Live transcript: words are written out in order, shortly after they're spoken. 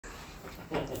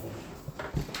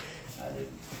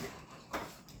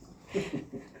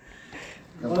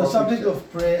On the subject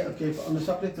of prayer,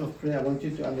 I want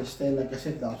you to understand, like I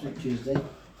said last week Tuesday,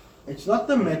 it's not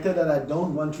the matter that I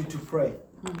don't want you to pray.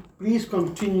 Please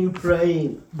continue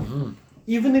praying.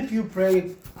 Even if you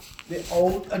pray the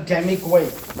old Adamic way,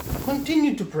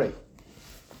 continue to pray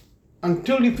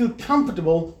until you feel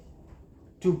comfortable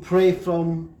to pray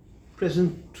from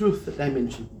present truth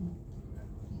dimension.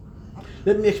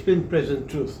 Let me explain present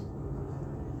truth.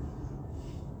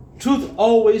 Truth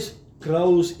always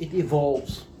grows, it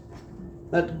evolves.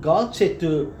 That God said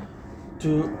to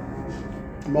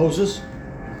Moses,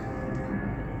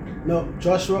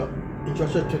 Joshua, in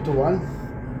Joshua chapter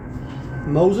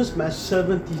 1, Moses, my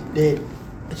servant, is dead.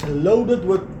 It's loaded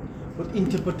with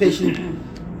interpretation,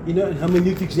 and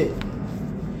hermeneutics there.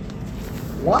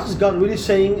 Was God really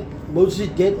saying Moses is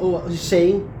dead, or is he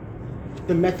saying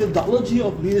the methodology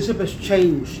of leadership has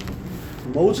changed?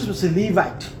 Moses was a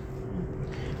Levite.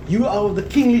 You are of the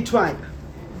kingly tribe,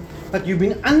 but you've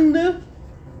been under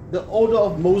the order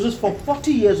of Moses for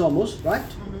 40 years almost, right?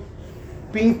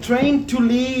 Being trained to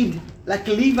lead like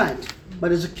a Levite,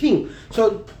 but as a king.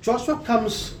 So Joshua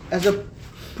comes as a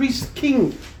priest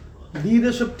king,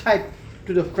 leadership type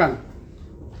to the front.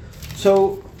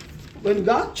 So when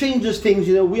God changes things,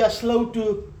 we are slow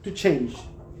to change.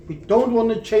 We don't want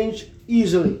to change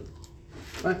easily.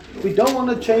 Right? We don't want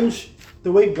to change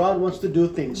the way God wants to do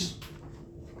things.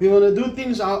 We want to do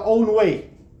things our own way.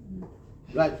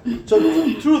 Right? So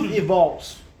truth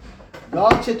evolves.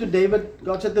 God said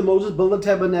to Moses, build a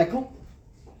tabernacle.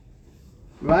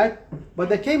 Right? But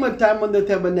there came a time when the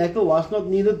tabernacle was not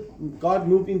needed. God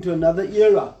moved into another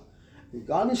era.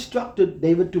 God instructed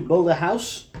David to build a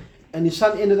house, and his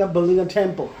son ended up building a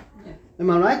temple. Yeah. Am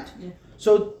I right? Yeah.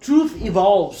 So truth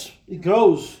evolves. It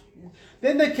grows. Yeah.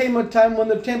 Then there came a time when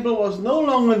the temple was no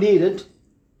longer needed,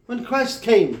 when Christ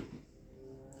came.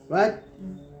 Right?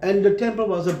 And the temple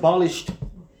was abolished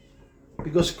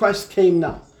because Christ came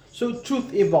now. So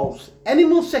truth evolves.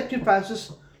 Animal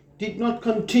sacrifices did not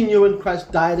continue when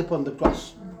Christ died upon the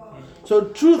cross. So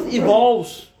truth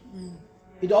evolves.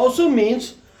 It also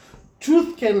means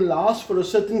truth can last for a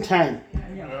certain time.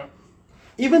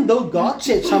 Even though God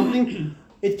said something,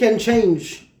 it can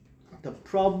change. The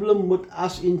problem with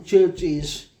us in church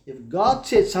is, if God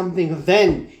said something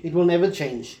then, it will never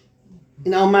change.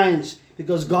 In our minds,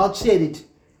 because God said it.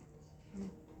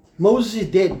 Moses is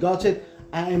dead. God said,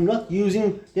 I am not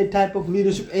using that type of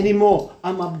leadership anymore.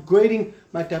 I'm upgrading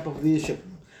my type of leadership.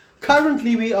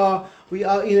 Currently we are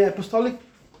in an apostolic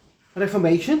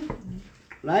reformation,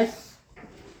 right?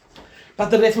 But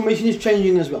the reformation is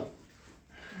changing as well.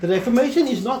 The reformation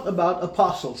is not about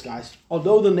apostles, guys.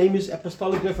 Although the name is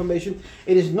apostolic reformation,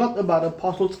 it is not about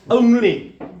apostles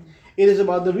only. It is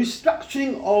about the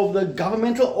restructuring of the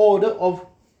governmental order of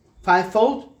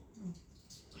fivefold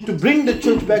to bring the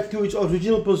church back to its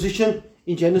original position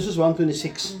in Genesis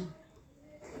 1:26.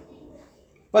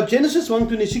 But Genesis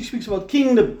 1:26 speaks about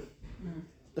kingdom.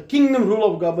 The kingdom rule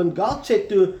of God. When God said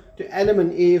to Adam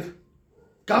and Eve,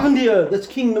 govern the earth, that's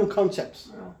kingdom concepts.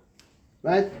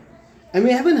 Right? And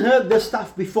we haven't heard this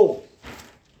stuff before.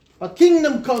 But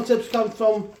kingdom concepts come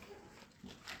from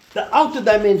the outer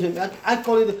dimension. I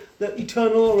call it the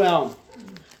eternal realm.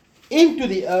 Into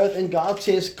the earth, and God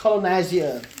says colonize the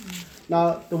earth.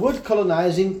 Now, the word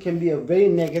colonizing can be a very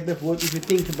negative word if you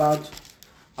think about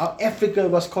how Africa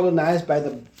was colonized by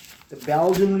the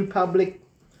Belgian Republic,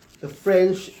 the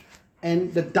French,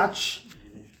 and the Dutch,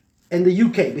 and the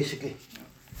UK, basically.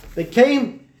 They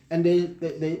came and they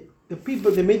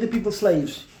made the people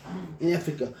slaves in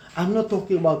Africa. I'm not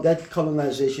talking about that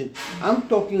colonization. I'm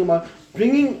talking about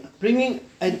bringing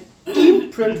an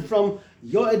imprint from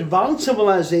your advanced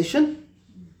civilization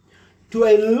to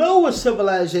a lower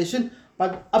civilization,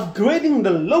 but upgrading the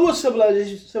lower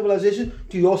civilization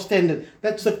to your standard.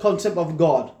 That's the concept of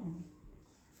God.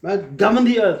 Right? Govern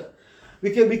the earth.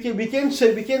 We can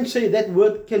say that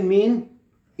word can mean,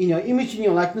 in your image, in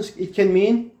your likeness, it can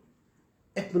mean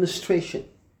administration.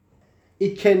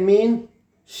 It can mean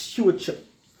stewardship.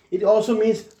 It also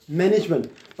means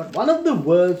management. But one of the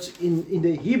words in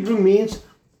the Hebrew means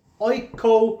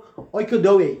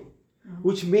oikodoe,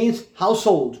 which means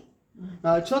household.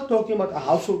 Now, it's not talking about a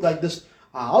household like this.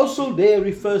 A household there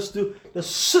refers to the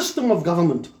system of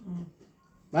government.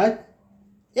 Right?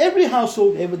 Every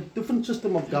household has a different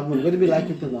system of government, whether we like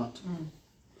it or not.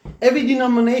 Every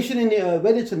denomination in the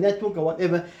whether it's a network or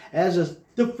whatever, has a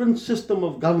different system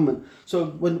of government. So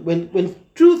when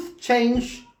truth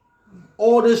change,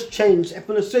 orders change,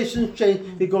 administration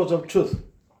change because of truth.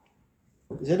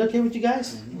 Is that okay with you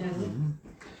guys?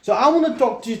 So I want to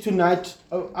talk to you tonight.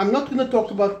 I'm not going to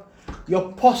talk about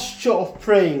your posture of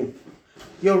praying,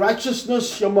 your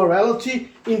righteousness, your morality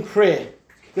in prayer,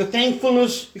 your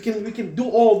thankfulness. We can do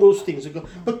all those things.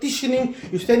 Petitioning,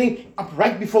 you're standing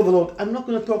upright before the Lord. I'm not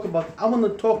going to talk about. I want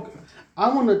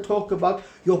to talk about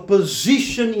your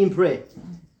position in prayer.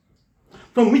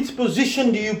 From which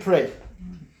position do you pray?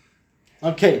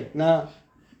 Okay, now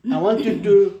I want you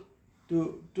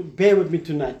to bear with me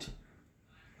tonight.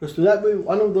 Because tonight we're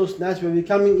one of those nights where we're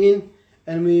coming in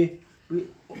and we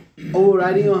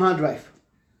overriding your hard drive.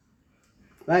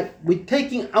 Right? We're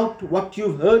taking out what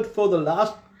you've heard for the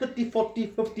last 30, 40,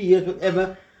 50 years,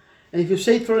 whatever. And if you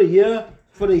say it for a year,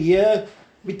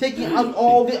 we're taking out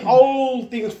all the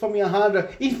old things from your hard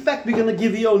drive. In fact, we're going to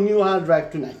give you a new hard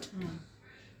drive tonight.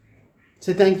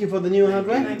 Say thank you for the new hard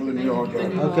drive.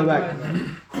 Okay, right.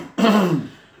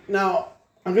 Now,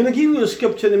 I'm going to give you a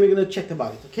scripture and we're going to chat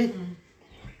about it, okay?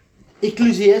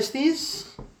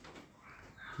 Ecclesiastes.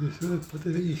 Wat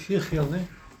is die Ezekiel, né?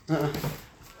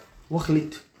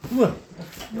 Wachtlied.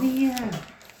 Nee.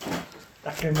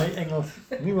 Dat ken mij Engels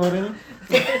niet meer in.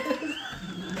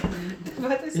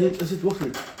 Wat is het? Is het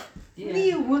Wachtlied?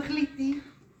 Nee, hooglied nie.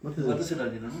 Wat is Wat het? is dit dan,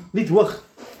 Dina? Lied Wacht.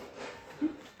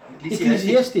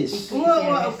 Ecclesiastes.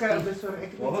 Okay, sorry.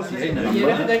 Waar was jy nou?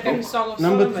 Jy gedink aan die Song of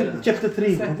Number Solomon. chapter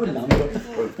 3. What number?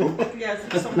 Ja,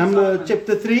 Number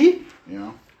chapter 3.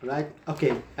 Yeah. Right?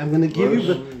 Okay. I'm going to give you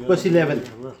verse 11.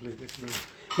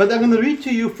 But I'm going to read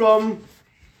to you from.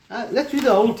 Let's read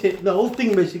the whole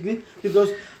thing basically,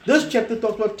 because this chapter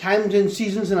talks about times and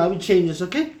seasons and how it changes.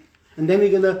 Okay, and then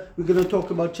we're gonna talk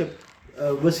about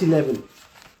verse 11.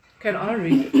 Can I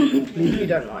read it, if you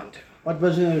don't mind? What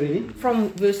verse are you reading? From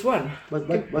verse 1. What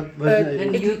verse are you The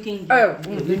reading? New King Oh,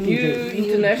 James. the New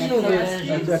International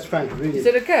Version. That's fine. Read Is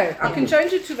it. it okay? I can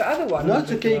change it to the other one. No,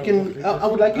 it's okay. You can. I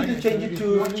would like you to change it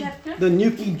to chapter? the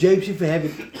New King James if you have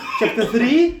it. Chapter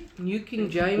 3, New King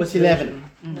James verse 11.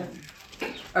 Version.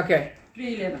 Okay,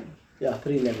 3:11. Yeah,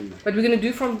 3:11. but we're going to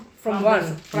do from 1. From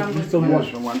Yes,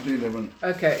 1. from 1 to 11.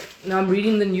 Okay, now I'm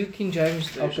reading the New King James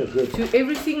Version. Okay, good. To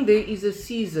everything there is a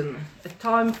season, a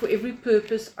time for every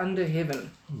purpose under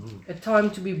heaven, a time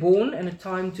to be born and a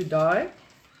time to die,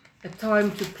 a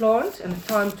time to plant and a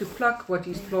time to pluck what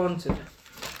is planted,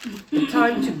 a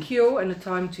time to kill and a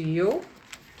time to heal,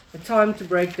 a time to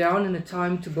break down and a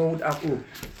time to build up,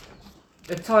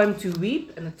 a time to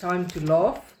weep and a time to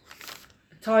laugh,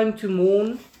 a time to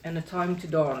mourn and a time to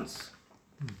dance,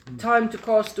 a time to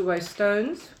cast away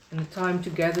stones and a time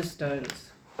to gather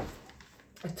stones,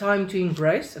 a time to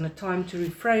embrace and a time to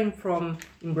refrain from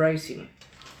embracing,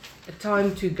 a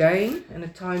time to gain and a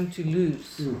time to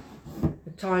lose,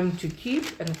 a time to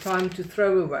keep and a time to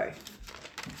throw away,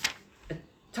 a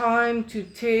time to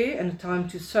tear and a time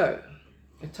to sow,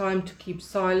 a time to keep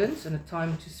silence and a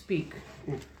time to speak,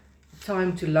 a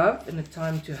time to love and a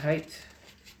time to hate,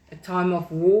 a time of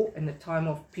war and a time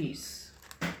of peace.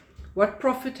 What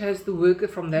profit has the worker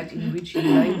from that in which he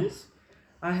labors?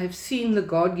 I have seen the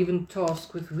God-given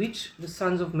task with which the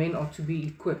sons of men are to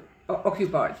be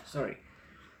occupied.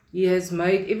 He has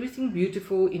made everything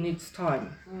beautiful in its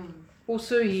time.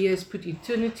 Also, he has put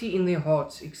eternity in their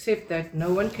hearts, except that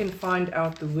no one can find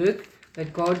out the work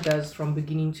that God does from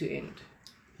beginning to end.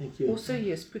 Thank you. Also,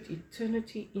 he has put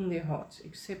eternity in their hearts,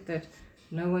 except that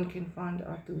no one can find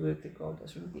out the work that God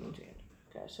does from beginning to end.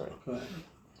 Okay, sorry. Right.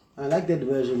 I like that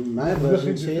version. My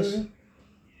version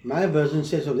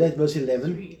says of that verse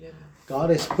 11, 3:11. God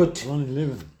has put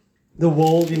 1:11. the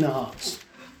world in our hearts.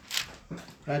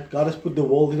 Right? God has put the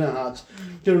world in our hearts.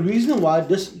 The reason why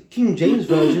this King James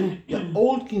Version, the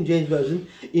old King James Version,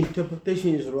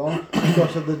 interpretation is wrong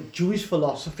because of the Jewish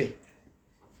philosophy.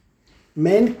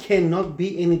 Man cannot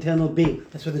be an eternal being.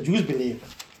 That's what the Jews believe.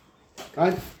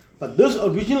 Right? But this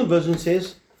original version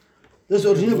says,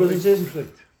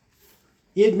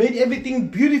 He had made everything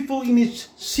beautiful in its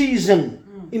season,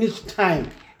 in its time.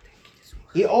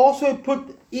 He also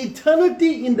put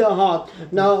eternity in the heart.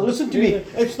 Now listen to me.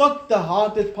 It's not the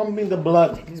heart that's pumping the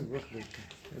blood.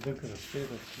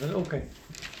 Okay.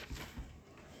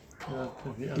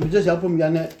 You just help him,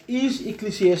 Janne. Is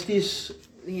Ecclesiastes...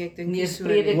 Nee, ek dink Nee, nie is so nie.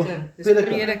 prediker. Dis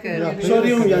prediker. Ja,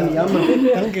 sorry om Janne, jammer.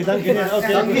 Dankie. Okay.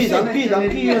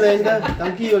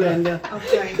 Dankie Jolande. Okay,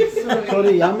 sorry.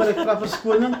 Sorry, jammer, ek vra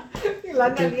verskoning.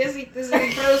 Jolanda lees dit tussen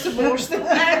die vrou se borste.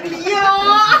 Ja!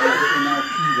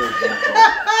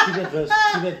 See that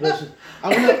verse.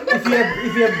 I'm gonna,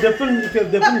 if you have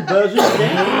different versions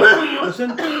there,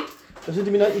 listen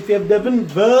to me now. If you have different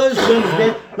versions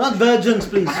there, not virgins,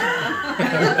 please.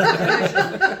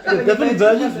 Different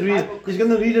versions. He's going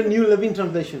to read a New Living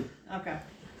Translation. Okay.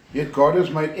 Yet God has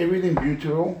made everything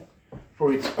beautiful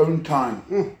for its own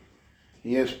time.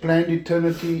 He has planned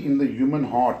eternity in the human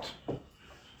heart.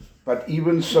 But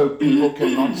even so, people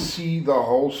cannot see the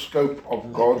whole scope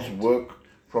of God's work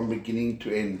from beginning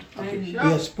to end. He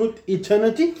has put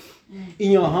eternity in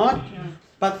your heart,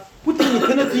 but putting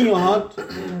eternity in your heart,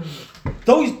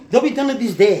 though eternity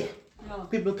is there,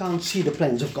 people can't see the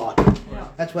plans of God.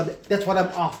 That's what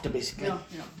I'm after, basically.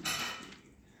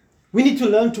 We need to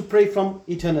learn to pray from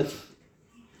eternity.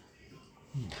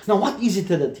 Now, what is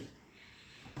eternity?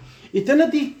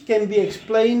 Eternity can be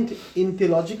explained in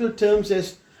theological terms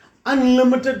as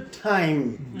unlimited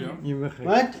time.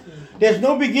 Right? There's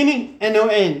no beginning and no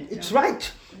end. It's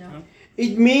right.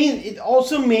 It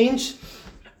also means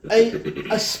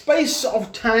a space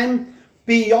of time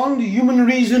beyond human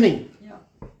reasoning.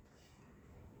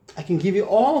 I can give you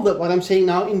all what I'm saying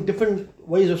now in different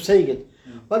ways of saying it.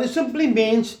 But it simply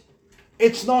means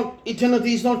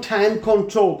eternity is not time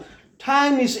controlled.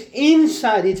 Time is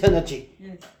inside eternity.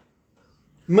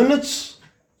 Minutes,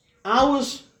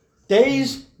 hours,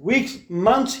 days, weeks,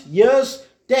 months, years,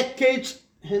 decades,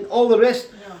 and all the rest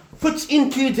fits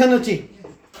into eternity.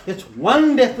 That's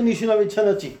one definition of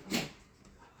eternity.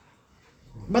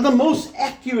 But the most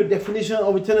accurate definition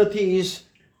of eternity is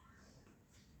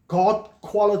God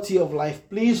quality of life.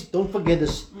 Please don't forget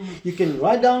this. You can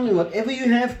write down in whatever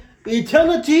you have.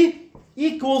 Eternity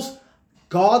equals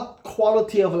God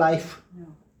quality of life.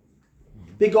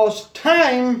 Because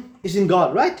time is in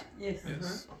God, right?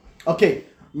 Yes. Okay.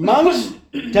 Months,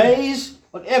 days,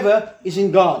 whatever is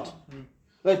in God.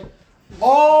 Right?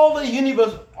 All the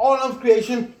universe, all of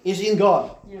creation is in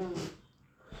God.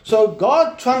 So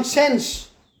God transcends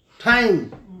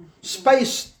time,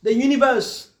 space, the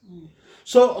universe.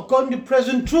 So according to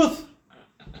present truth,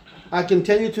 I can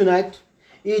tell you tonight,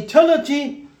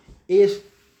 eternity is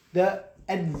the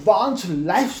advanced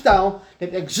lifestyle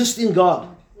that exists in God.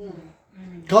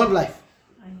 God life.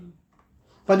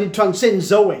 But it transcends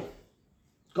Zoe.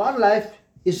 God life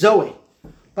is Zoe.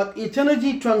 But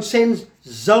eternity transcends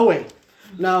Zoe.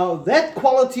 Now that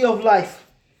quality of life,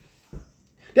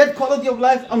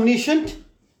 omniscient,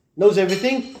 knows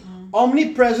everything,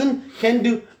 omnipresent, can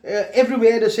do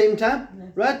everywhere at the same time,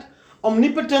 right?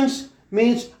 Omnipotence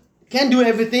means can do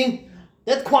everything.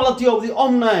 That quality of the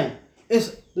omni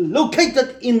is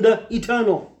located in the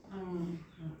eternal.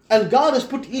 And God has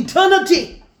put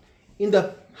eternity in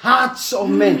the hearts of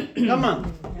men. Come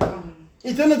on.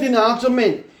 Eternity in the hearts of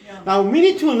men. Now we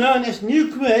need to learn as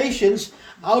new creations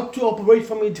how to operate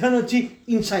from eternity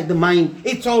inside the mind.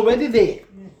 It's already there.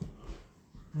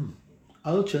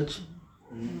 Hello, church.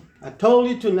 I told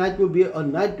you tonight will be a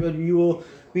night where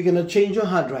we're going to change your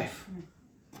hard drive.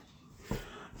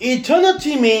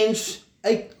 Eternity means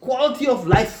a quality of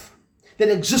life that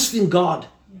exists in God.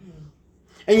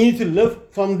 And you need to live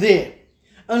from there.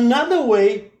 Another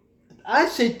way, I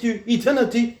say to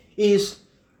eternity, is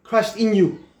Christ in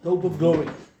you, the hope of glory.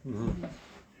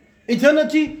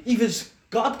 Eternity, if it's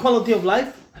God quality of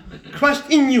life, Christ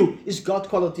in you is God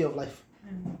quality of life.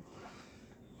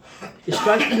 Is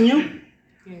Christ in you?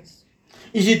 Yes.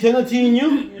 Is eternity in you?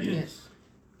 Yes.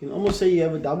 You can almost say you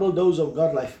have a double dose of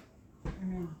God life.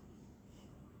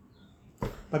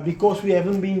 But because we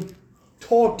haven't been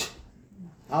taught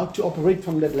how to operate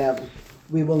from that level,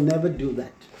 we will never do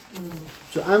that.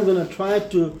 So I'm going to try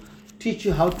to teach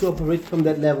you how to operate from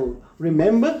that level.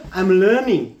 Remember, I'm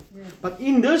learning. But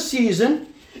in this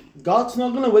season, God's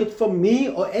not going to wait for me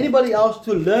or anybody else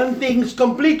to learn things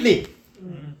completely.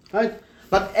 Right?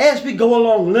 But as we go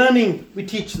along learning, we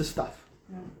teach the stuff.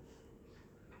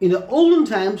 In the olden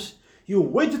times, you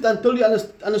waited until you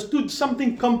understood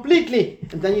something completely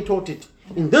and then you taught it.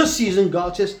 In this season,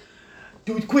 God says,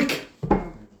 do it quick.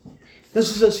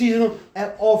 This is a season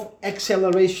of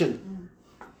acceleration.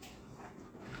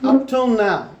 Up till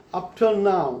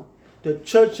now, the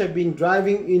church have been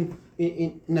driving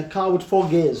in a car with 4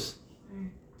 gears.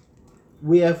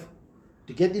 We have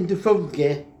to get into 4th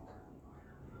gear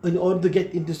in order to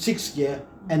get into 6th gear,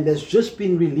 and there's just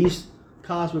been released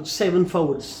cars with 7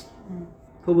 forward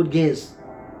gears.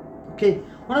 Okay,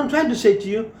 what I'm trying to say to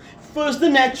you, first the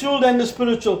natural, then the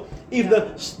spiritual. If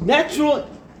the natural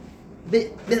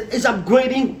is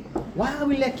upgrading, why are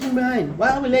we lagging behind?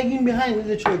 Why are we lagging behind in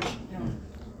the church?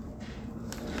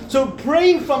 So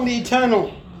praying from the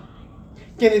eternal,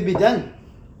 can it be done?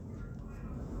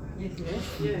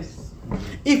 Yes.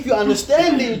 If you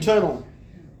understand the eternal,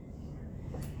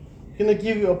 going to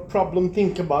give you a problem,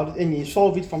 think about it, and you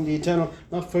solve it from the eternal,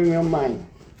 not from your mind.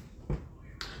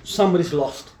 Somebody's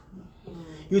lost.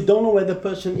 You don't know where the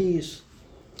person is,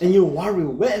 and you worry,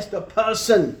 where's the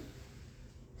person?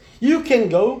 You can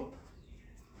go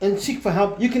and seek for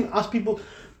help. You can ask people,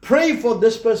 Pray for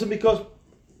this person because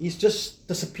he's just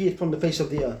disappeared from the face of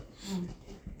the earth.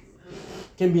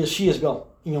 Can be a she as well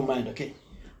in your mind, okay?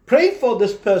 Pray for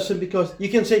this person because you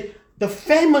can say, the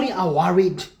family are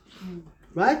worried,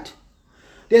 right?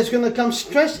 There's going to come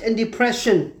stress and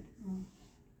depression.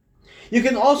 You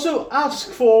can also ask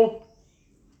for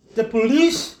the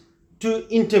police to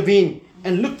intervene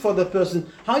and look for the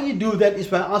person. How you do that is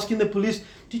by asking the police,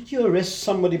 did you arrest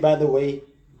somebody, by the way,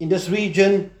 in this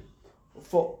region?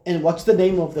 And what's the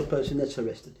name of the person that's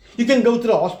arrested? You can go to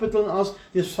the hospital and ask,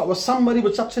 there was somebody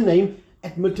with such a name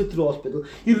admitted to the hospital.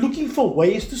 You're looking for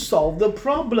ways to solve the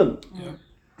problem. Yeah.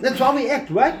 That's how we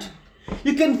act, right?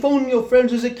 You can phone your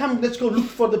friends and say, come, let's go look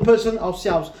for the person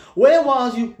ourselves. Where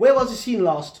was you? Where was he seen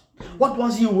last? What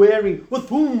was he wearing? With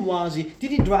whom was he?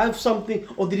 Did he drive something,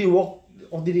 or did he walk,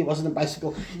 or did he was on a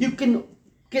bicycle? You can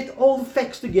get all the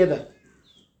facts together.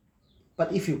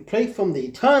 But if you pray from the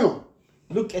eternal,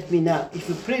 look at me now. If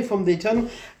you pray from the eternal,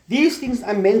 these things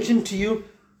I mentioned to you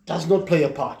does not play a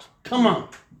part. Come on.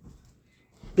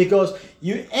 Because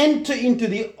you enter into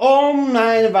the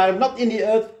Omni environment, not in the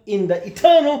earth, in the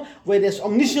eternal, where there's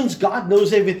omniscience. God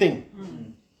knows everything.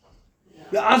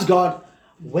 You ask God,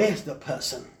 where's the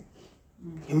person?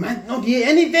 You might not hear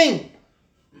anything.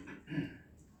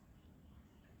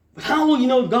 But how will you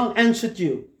know God answered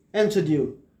you?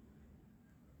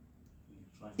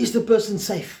 Is the person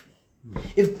safe?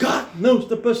 If God knows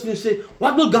the person is safe,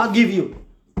 what will God give you?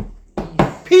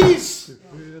 Peace.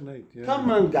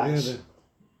 Come on, guys.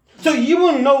 So you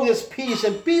will know there's peace,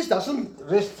 and peace doesn't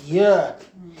rest here.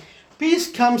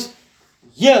 Peace comes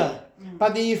here,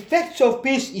 but the effects of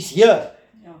peace is here.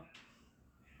 Yeah.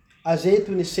 Isaiah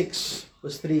 26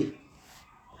 verse 3.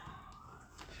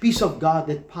 Peace of God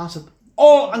that passeth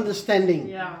all understanding.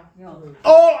 Yeah.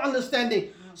 All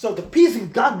understanding. So the peace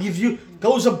that God gives you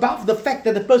goes above the fact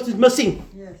that the person is missing.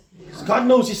 Yes. Because God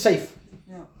knows he's safe.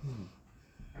 Yeah.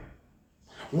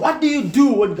 What do you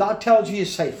do when God tells you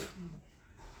he's safe?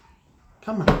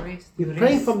 Come on. You're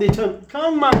praying from the eternal.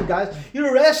 Come on, guys.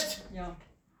 You rest. Yeah.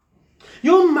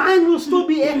 Your mind will still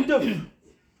be active.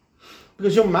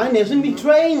 Because your mind hasn't been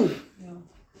trained. Yeah.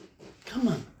 Come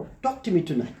on. Talk to me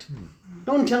tonight.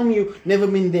 Don't tell me you've never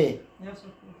been there. Yes,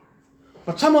 of course.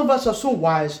 But some of us are so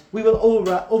wise, we will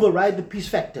override the peace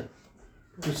factor.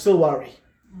 We still worry.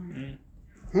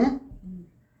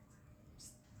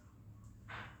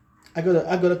 I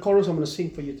got a chorus I'm going to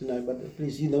sing for you tonight, but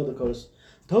please, you know the chorus.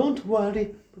 Don't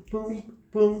worry, boom,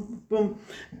 boom, boom.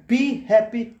 Be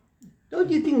happy. Don't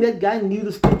you think that guy knew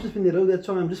the scriptures when they wrote that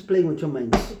song? I'm just playing with your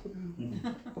minds.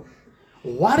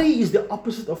 Worry is the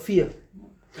opposite of fear.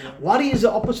 Worry is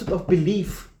the opposite of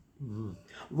belief.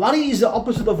 Worry is the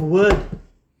opposite of word.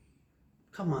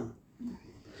 Come on.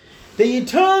 The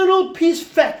eternal peace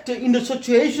factor in the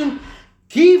situation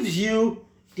gives you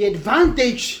the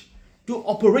advantage to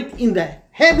operate in the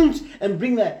heavens and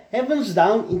bring the heavens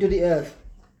down into the earth.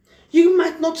 You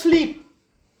might not sleep.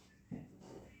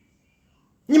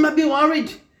 You might be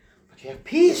worried, but you have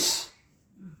peace.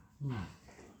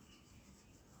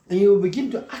 And you will begin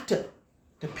to utter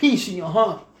the peace in your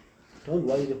heart. Don't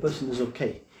worry, the person is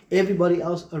okay. Everybody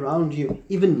else around you,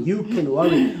 even you can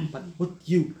worry, but with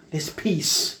you, there's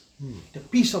peace. The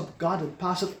peace of God that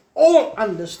passes all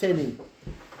understanding.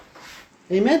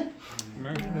 Amen?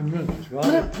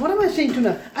 What am I saying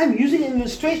tonight? I'm using an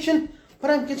illustration, but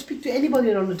I can speak to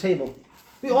anybody around the table.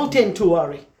 We all tend to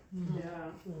worry.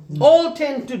 Yeah. All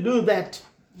tend to do that.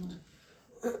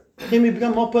 Can we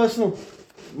become more personal,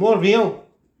 more real?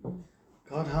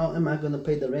 God, how am I going to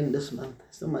pay the rent this month?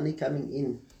 Is the money coming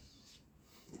in?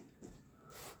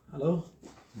 Hello?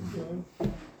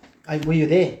 Were you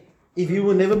there? If you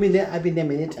have never been there, I've been there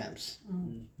many times.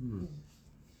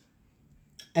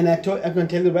 And I can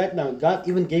tell you right now, God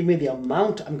even gave me the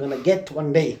amount I'm going to get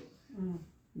one day.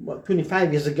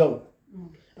 25 years ago.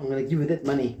 I'm going to give you that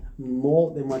money,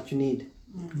 more than what you need.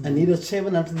 I needed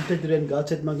 730 rand. God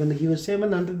said, I'm going to give you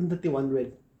 731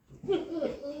 rand.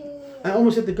 I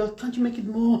almost said to God, can't you make it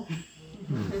more?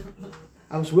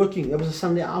 I was working. That was a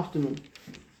Sunday afternoon.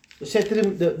 The Saturday,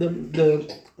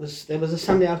 there was a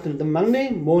Sunday afternoon. The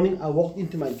Monday morning, I walked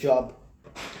into my job,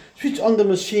 switched on the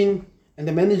machine, and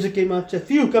the manager came out and said,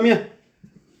 Few, come here.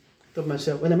 I thought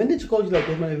myself, when a manager calls you like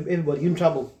that, everybody, you're in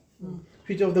trouble.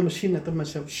 Switch off the machine, I thought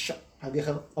myself, shut. I'll get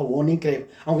a warning.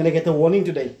 I'm going to get a warning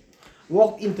today.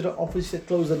 Walked into the office, said,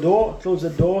 close the door,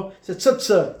 said, sit,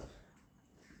 sir.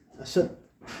 I sit.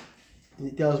 And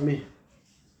he tells me,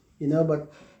 you know,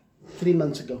 but 3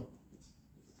 months ago,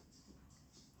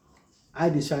 I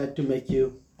decided to make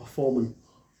you a foreman.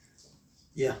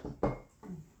 Yeah.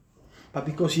 But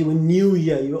because you were new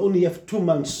here, you only have 2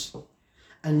 months,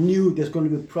 I knew there's going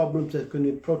to be problems, there's going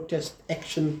to be protest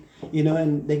action,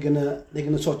 and they're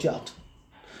gonna sort you out.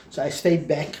 So I stayed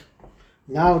back.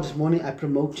 Now this morning I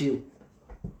promote you.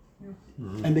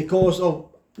 And because of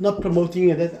not promoting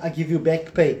you, that I give you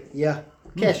back pay. Yeah.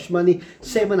 Cash money,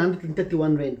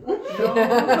 731 rand.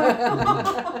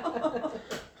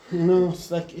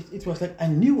 It's like it was like I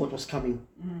knew what was coming.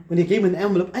 When he gave me an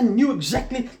envelope, I knew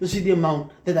exactly this is the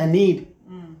amount that I need.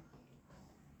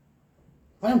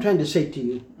 What I'm trying to say to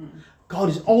you, God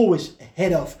is always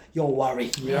ahead of your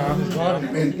worry. Ja, dat is waar.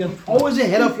 Always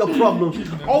ahead of your problems.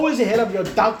 Always ahead of your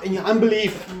doubt and your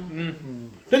unbelief.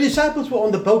 The disciples were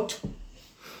on the boat.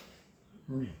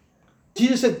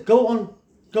 Jesus said, go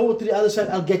to the other side,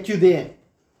 I'll get you there.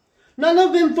 None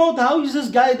of them thought, how is this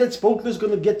guy that's boatless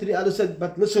going to get to the other side?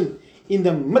 But listen, in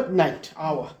the midnight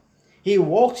hour, he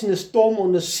walks in a storm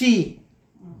on the sea.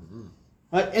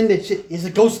 Right? And they said, there's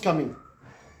a ghost coming.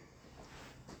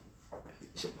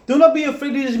 Said, do not be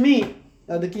afraid, it is me.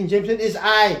 The King James said, it's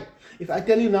I. If I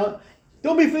tell you now,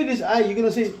 don't be afraid, it's I. You're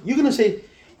gonna say,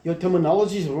 your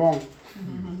terminology is wrong.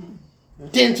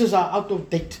 Tenses are out of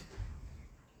date.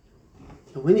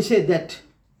 And when he said that,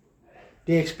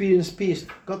 they experienced peace.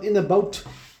 Got in the boat.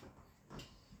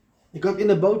 They got in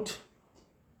the boat,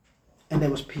 and there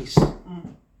was peace.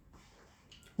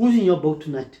 Who's in your boat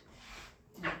tonight?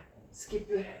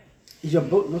 Skippy. Is your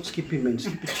boat not Skippy, man?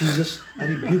 Skippy Jesus. I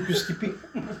rebuke you, Skippy.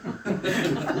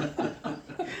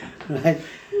 Right?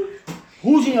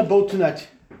 Who's in your boat tonight?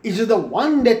 Is it the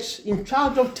one that's in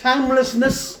charge of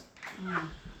timelessness?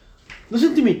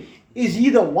 Listen to me. Is he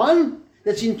the one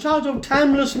that's in charge of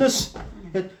timelessness?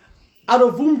 That out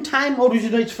of whom time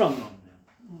originates from?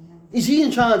 Is he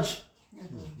in charge?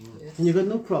 And you got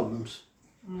no problems.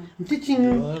 I'm teaching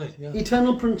you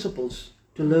eternal principles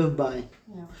to live by.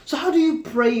 So how do you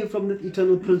pray from the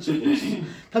eternal principles?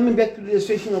 Coming back to the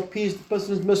illustration of peace, the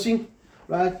person is missing,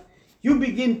 right? You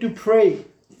begin to pray.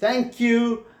 Thank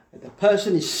you that the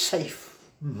person is safe.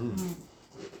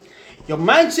 Your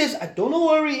mind says, I don't know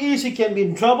where he is, he can be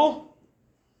in trouble.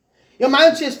 Your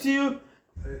mind says to you,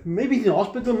 maybe he's in the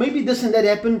hospital, maybe this and that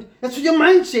happened. That's what your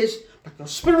mind says, but your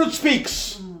spirit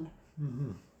speaks.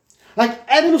 Like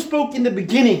Adam spoke in the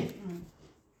beginning,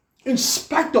 in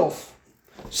spite of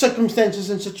circumstances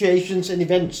and situations and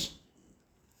events.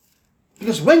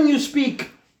 Because when you speak,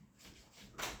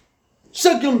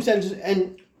 circumstances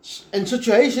and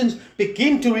situations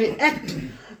begin to react.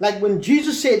 Like when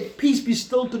Jesus said, peace be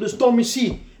still to the stormy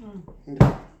sea. And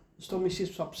the stormy sea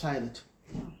subsided.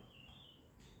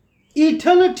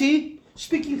 Eternity,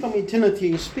 speaking from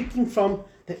eternity, is speaking from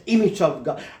the image of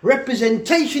God.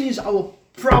 Representation is our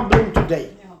problem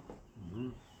today.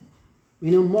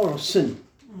 We know more of sin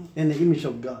than the image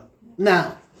of God.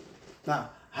 Now,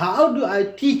 how do I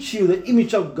teach you the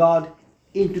image of God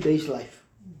in today's life?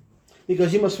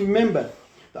 Because you must remember,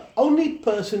 the only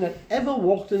person that ever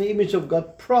walked in the image of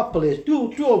God properly,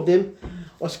 two of them,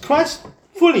 was Christ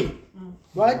fully,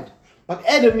 right? But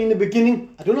Adam in the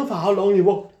beginning, I don't know for how long he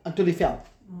walked until he fell.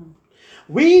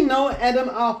 We know Adam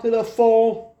after the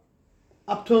fall,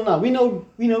 up till now. We know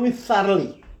him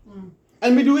thoroughly.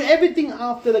 And we do everything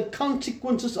after the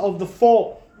consequences of the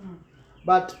fall.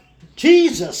 But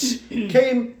Jesus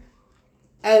came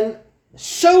and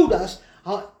showed us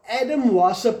how Adam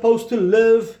was supposed to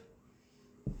live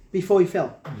before he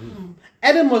fell.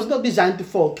 Adam was not designed to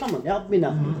fall. Come on, help me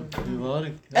now.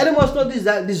 Adam was not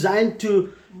designed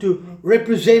to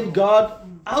represent God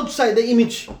outside the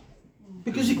image.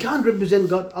 Because you can't represent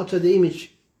God outside the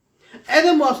image.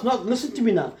 Adam was not, listen to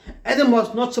me now, Adam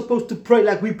was not supposed to pray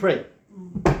like we pray.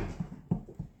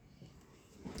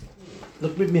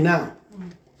 Look with me now.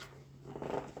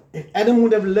 If Adam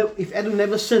would have lived, if Adam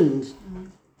never sinned,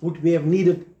 would we have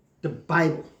needed the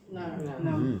Bible?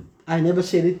 No. I never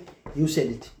said it, you said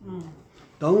it.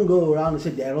 Don't go around and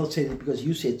say Darrel said it because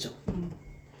you said so.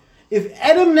 If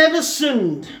Adam never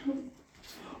sinned,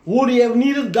 would he have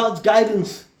needed God's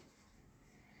guidance?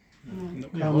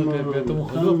 Ja, want hij werd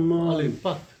omgelopen, alleen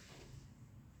pad.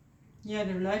 Yeah,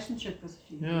 the relationship was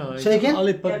key. Ja, Say again?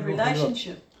 Alle pad The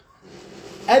relationship.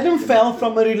 Adam fell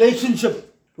from a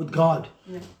relationship with God.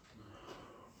 Yeah.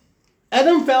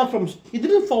 Adam he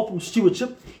didn't fall from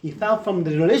stewardship, he fell from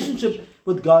the relationship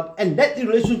with God, and that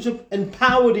relationship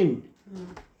empowered him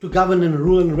to govern and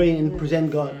rule and reign and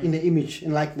present God in the image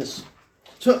and likeness.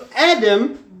 So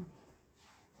Adam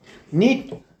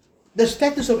the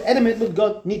status of Adam with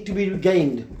God need to be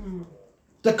regained.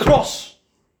 The cross,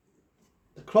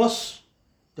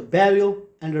 the burial,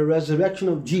 and the resurrection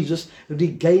of Jesus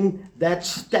regain that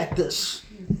status.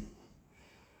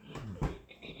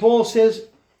 Paul says,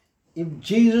 if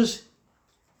Jesus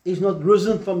is not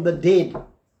risen from the dead,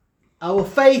 our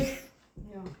faith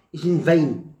Yeah. is in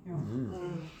vain. Yeah.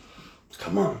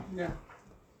 Come on. Yeah.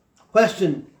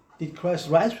 Question, did Christ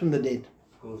rise from the dead?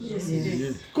 Yes, he did.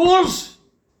 Of course.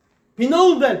 We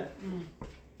know that.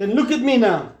 Then look at me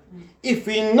now. If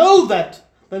we know that,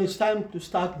 then it's time to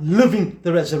start living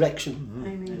the resurrection.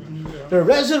 Amen. The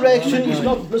resurrection is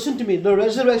not, listen to me, the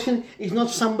resurrection is not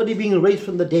somebody being raised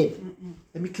from the dead.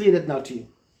 Let me clear that now to you.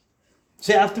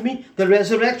 Say after me, the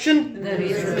resurrection The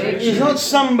resurrection is not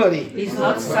somebody is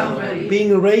not somebody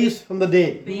being raised from the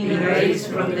dead. being raised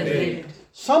from the dead.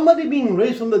 Somebody being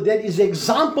raised from the dead is the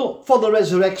example for the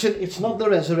resurrection. It's not the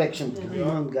resurrection. Come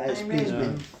on, guys, Amen. please,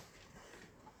 man.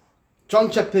 John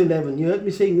chapter 11. You heard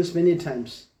me saying this many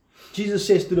times. Jesus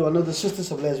says to one of the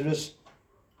sisters of Lazarus,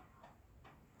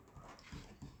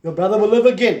 your brother will live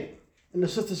again. And the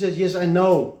sister says, yes, I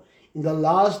know. In the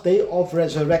last day of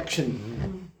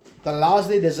resurrection. The last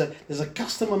day, there's a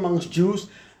custom amongst Jews.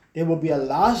 There will be a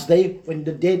last day when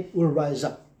the dead will rise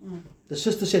up. The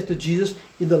sister said to Jesus,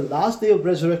 in the last day of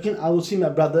resurrection, I will see my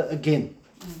brother again.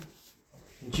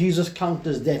 Jesus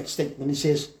counters that statement. He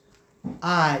says,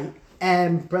 I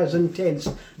am present tense,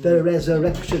 the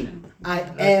resurrection. I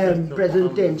am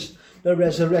present tense, the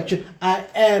resurrection. I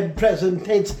am present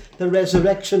tense, the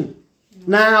resurrection.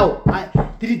 Now,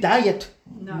 did he die yet?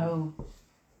 No.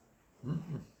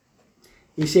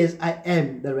 He says, I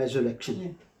am the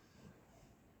resurrection.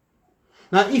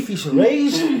 Now, if he's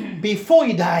raised before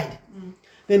he died,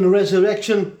 then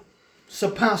resurrection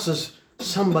surpasses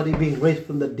somebody being raised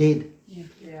from the dead.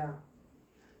 Yeah.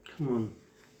 Come on.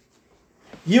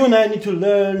 You and I need to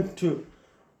learn to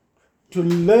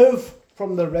live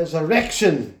from the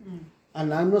resurrection.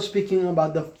 And I'm not speaking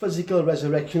about the physical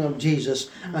resurrection of Jesus.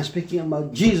 I'm speaking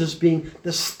about Jesus being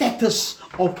the status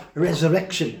of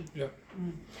resurrection. Yeah.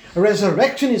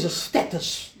 Resurrection is a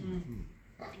status.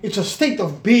 It's a state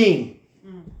of being.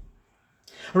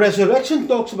 Resurrection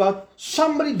talks about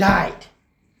somebody died,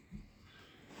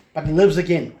 but he lives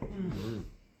again.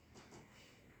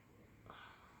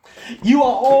 You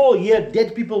are all here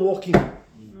dead people walking.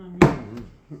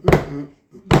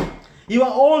 You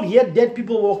are all here dead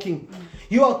people walking.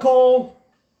 You are called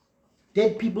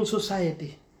Dead People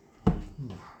Society.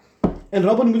 And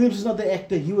Robin Williams is not the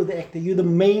actor. You are the actor. You're the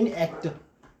main actor.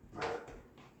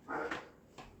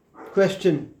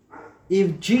 Question.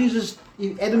 If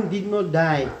Adam did not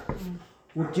die,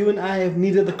 would you and I have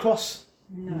needed the cross?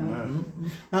 No.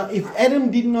 Now, if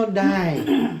Adam did not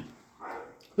die,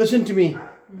 listen to me,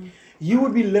 you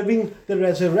would be living the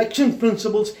resurrection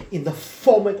principles in the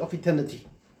format of eternity.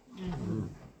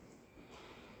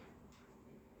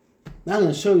 Now I'm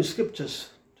going to show you scriptures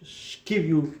to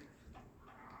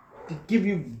give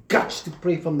you guts to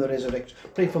pray from the resurrection,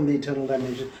 pray from the eternal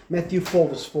dimension. Matthew 4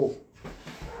 verse 4.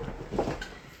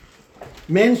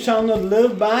 Men shall not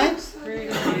live by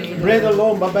bread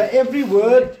alone, but by every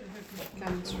word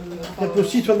Comes from the that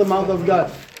proceeds from the mouth of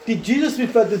God. Did Jesus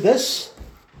refer to this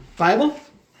Bible?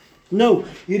 No,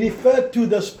 he referred to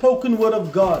the spoken word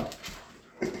of God.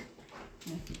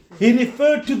 He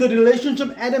referred to the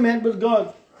relationship Adam had with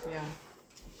God. Yeah.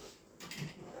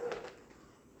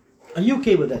 Are you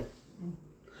okay with that?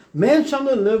 Man shall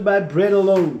not live by bread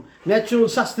alone, natural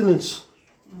sustenance,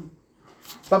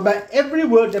 but by every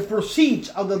word that proceeds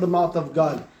out of the mouth of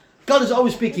God. God is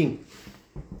always speaking.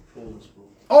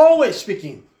 Always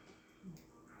speaking.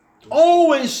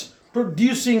 Always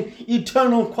producing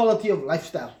eternal quality of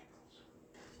lifestyle.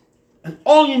 And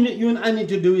all you and I need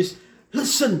to do is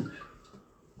listen.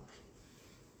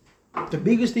 The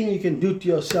biggest thing you can do to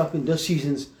yourself in this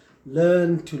season is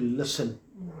learn to listen.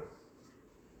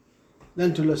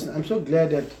 Learn to listen. I'm so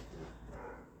glad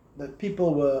that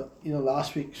people were,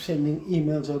 last week sending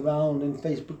emails around and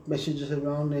Facebook messages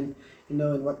around and,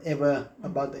 and whatever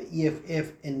about the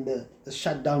EFF and the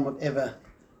shutdown, whatever.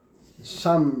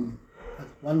 Some,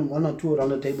 one or two around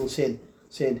the table said,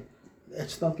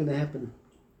 it's not going to happen.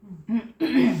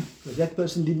 Because that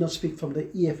person did not speak from the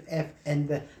EFF and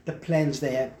the plans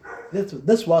they had.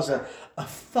 This was a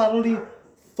thoroughly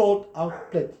thought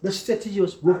out plan. The strategy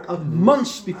was worked out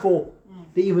months before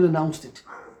they even announced it.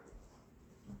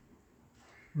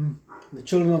 The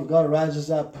children of God rises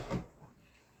up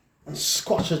and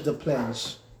squashes the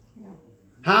plans.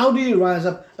 How do you rise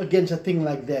up against a thing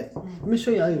like that? Let me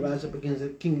show you how you rise up against a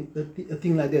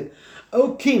thing like that.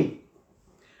 Oh king,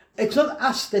 it's not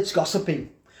us that's gossiping.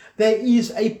 There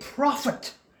is a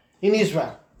prophet in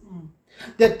Israel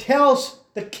that tells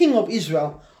the king of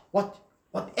Israel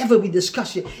whatever we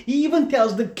discuss here. He even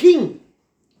tells the king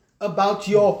about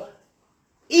your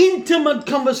intimate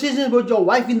conversations with your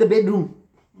wife in the bedroom.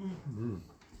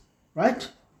 Right?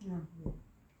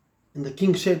 And the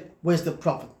king said, where's the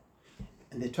prophet?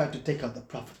 And they tried to take out the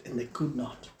prophet and they could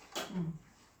not.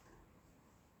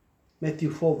 Matthew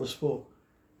 4 verse 4.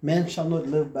 Man shall not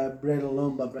live by bread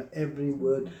alone, but by every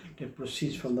word that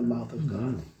proceeds from the mouth of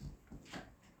God.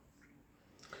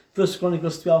 1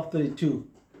 Chronicles 12:32.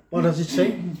 What does it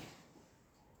say?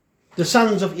 The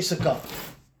sons of Issachar.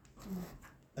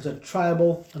 As a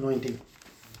tribal anointing.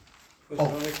 First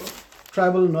Chronicles?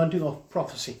 Tribal anointing of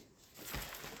prophecy.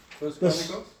 First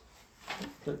This-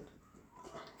 Chronicles?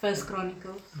 First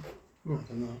Chronicles. I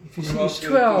don't know. If you see, Well,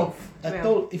 12. I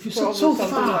told, if you sit 12 so or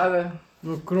something or far, other.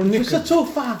 No, if you Chronicle. sit so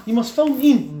far, you must phone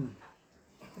in.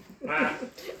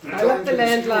 I love the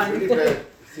landline. Really bad.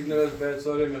 Signal is bad,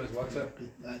 sorry man, it's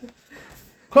WhatsApp.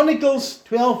 Chronicles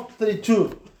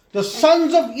 12:32. The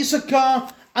sons of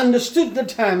Issachar understood the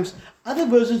times. Other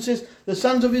version says the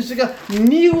sons of Issachar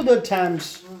knew the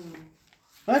times.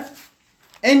 Right?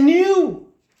 And knew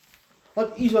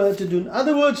what Israel had to do. In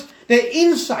other words, their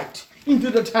insight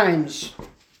into the times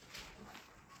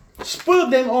spurred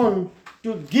them on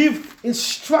to give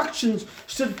instructions,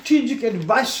 strategic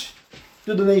advice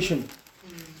to the nation.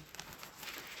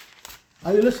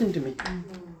 Are you listening to me?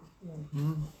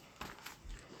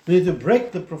 We need to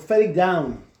break the prophetic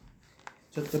down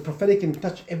so that the prophetic can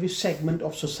touch every segment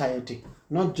of society,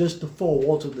 not just the four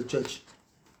walls of the church.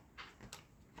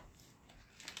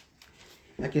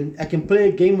 I can play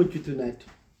a game with you tonight.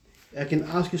 I can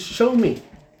ask you, show me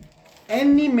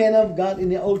any man of God in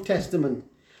the Old Testament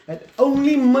that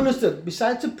only ministered,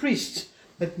 besides the priests,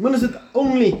 that ministered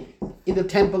only in the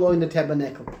temple or in the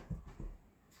tabernacle.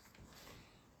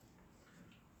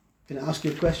 Can I ask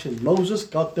you a question? Moses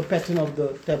got the pattern of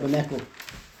the tabernacle.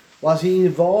 Was he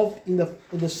involved in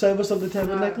the service of the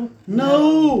tabernacle?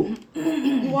 No,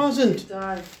 he wasn't.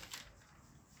 Died.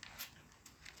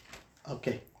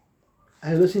 Okay,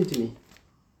 are you listening to me?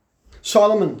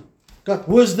 Solomon got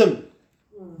wisdom.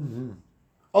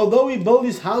 Although he built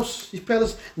his house, his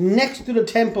palace next to the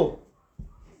temple,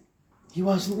 he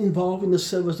wasn't involved in the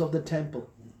service of the temple.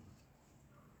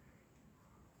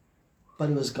 But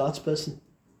he was God's person.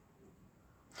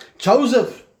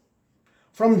 Joseph,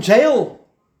 from jail,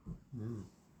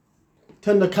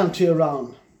 turned the country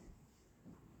around.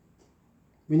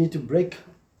 We need to break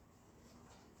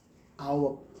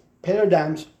our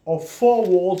paradigms of four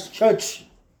walls church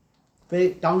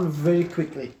down very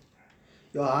quickly.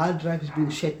 Your hard drive is being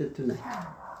shattered tonight.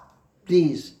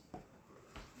 Please.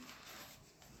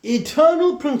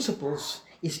 Eternal principles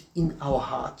is in our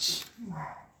hearts.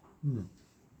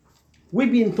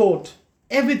 We've been taught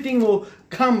everything will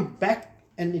come back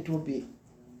and it will be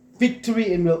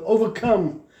victory and we'll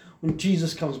overcome when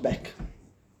Jesus comes back.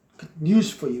 Good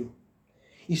news for you.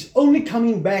 He's only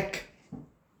coming back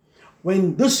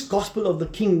when this gospel of the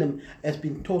kingdom has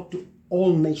been taught to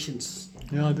all nations.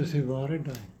 Ja, dis die waarheid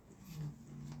daai.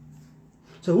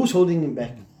 So who's holding him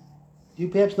back? Do you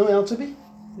perhaps know, Elsabe?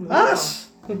 Us!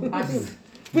 Us.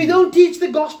 We don't teach the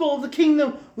gospel of the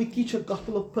kingdom. We teach a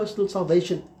gospel of personal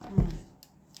salvation.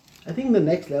 I think the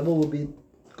next level will be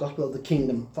the gospel of the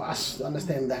kingdom for us to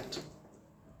understand that.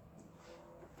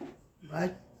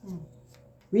 Right?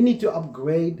 We need to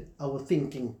upgrade our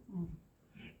thinking.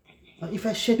 Now, if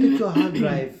I shattered your hard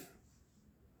drive,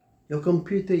 your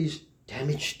computer is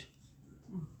damaged.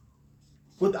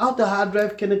 Without the hard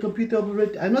drive, can a computer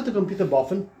operate? I'm not a computer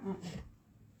boffin.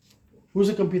 Who's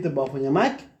a computer boffin? Yeah,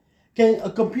 Mike? Can a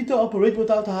computer operate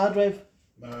without a hard drive?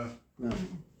 No.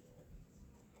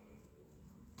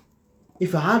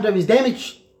 If a hard drive is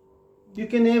damaged, you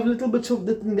can have little bits of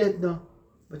that and that now,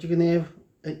 but you can have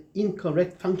an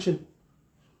incorrect function.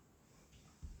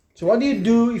 So what do you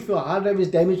do if your hard drive is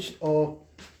damaged or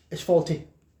is faulty?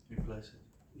 Replace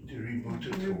it. You need to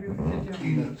reboot it,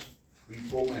 clean it,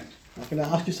 reformat. Now, can I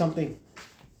ask you something?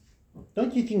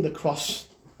 Don't you think the cross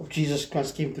of Jesus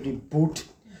Christ came to reboot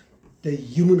the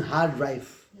human hard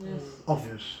drive of,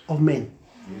 Yes. of men?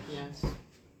 Yes.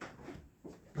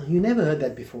 Now, you never heard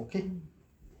that before, okay?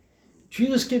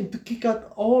 Jesus came to kick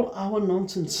out all our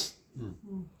nonsense.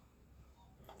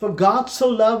 For God so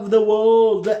loved the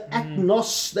world, the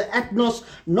ethnos,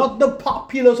 not the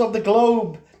populace of the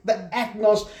globe, the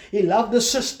ethnos. He loved the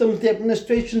systems, the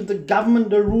administrations, the government,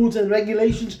 the rules and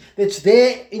regulations that's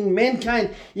there in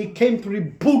mankind. He came to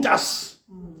reboot us.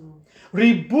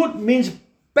 Reboot means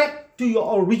back to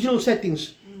your original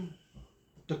settings.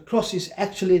 The cross is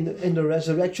actually, in the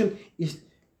resurrection, is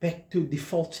back to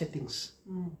default settings.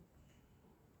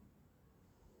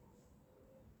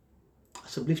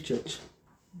 As a belief church,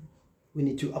 we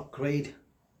need to upgrade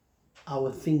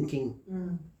our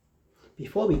thinking.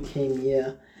 Before we came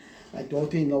here, my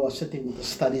daughter-in-law was sitting with the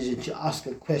studies and she asked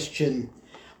a question.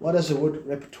 What does the word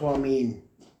repertoire mean?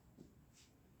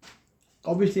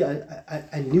 obviously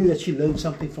I knew that she learned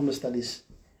something from the studies.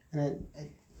 And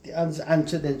the others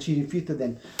answered and she refuted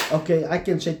them. Okay, I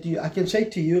can say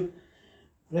to you,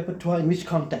 repertoire in which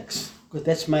context? Because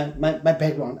that's my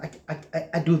background.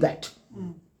 I do that.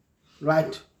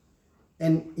 Right?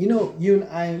 And you and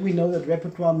I, we know that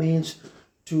repertoire means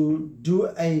to do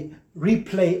a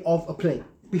replay of a play.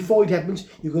 Before it happens,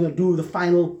 you're going to do the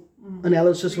final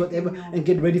analysis, whatever, and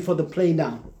get ready for the play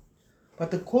now.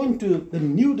 But according to the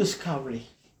new discovery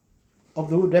of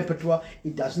the word repertoire,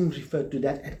 it doesn't refer to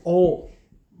that at all.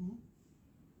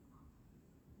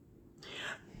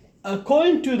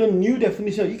 According to the new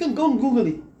definition, you can go and Google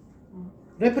it.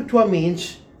 Repertoire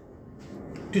means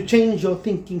to change your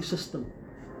thinking system.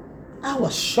 I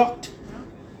was shocked.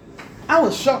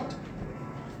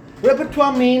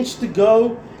 Repertoire means to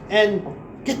go and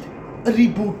get a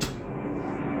reboot.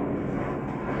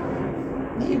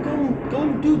 Now you go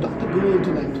and do Dr. Google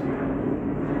tonight.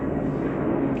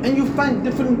 And you find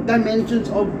different dimensions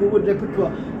of the word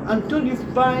repertoire until you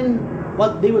find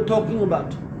what they were talking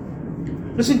about.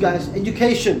 Listen guys,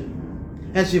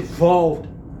 education has evolved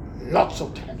lots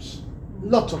of times.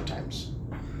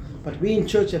 But we in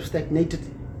church have stagnated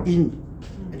in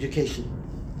education.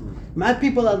 My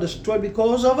people are destroyed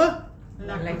because of a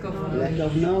Lack of lack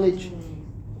of knowledge.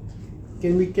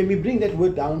 Can we bring that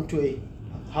word down to a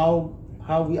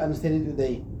how we understand it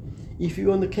today? If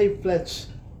you're on the Cape Flats,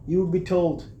 you will be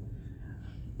told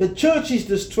the church is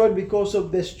destroyed because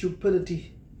of their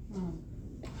stupidity.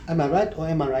 Am I right or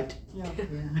am I right? Yeah.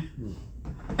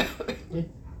 Yeah.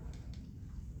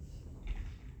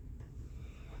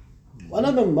 One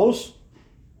of the most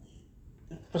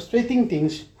frustrating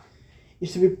things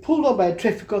is to be pulled up by a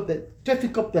traffic cop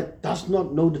that does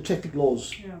not know the traffic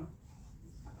laws. Yeah.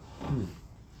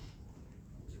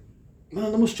 One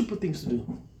of the most stupid things to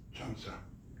do. Chansa.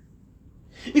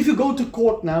 If you go to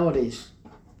court nowadays,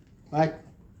 right,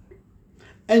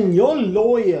 and your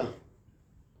lawyer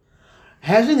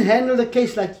hasn't handled the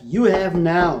case like you have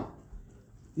now,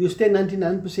 you stand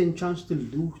 99% chance to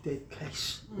lose that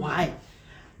case. Why?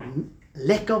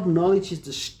 Lack of knowledge is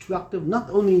destructive, not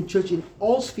only in church, in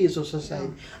all spheres of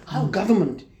society. Our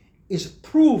government is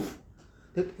proof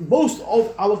that most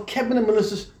of our cabinet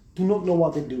ministers do not know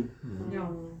what they do. Yeah.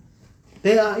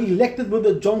 They are elected with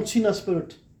the John Cena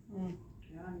spirit,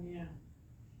 Yeah.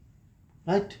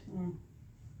 right?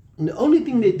 And the only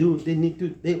thing they do,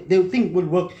 they think will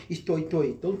work is toy.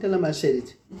 Don't tell them I said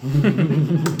it.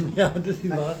 Ja, dat is die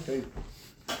waarheid.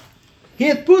 He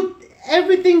had put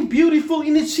everything beautiful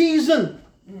in its season.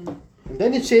 And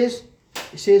then it says,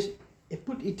 he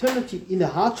put eternity in the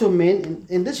hearts of men,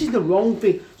 and this is the wrong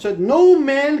thing. So that no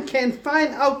man can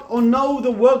find out or know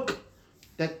the work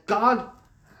that God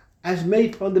has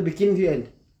made from the beginning to the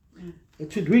end.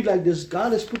 It should read like this: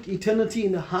 God has put eternity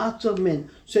in the hearts of men,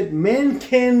 so that men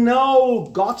can know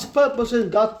God's purpose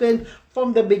and God's plan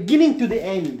from the beginning to the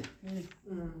end. It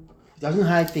doesn't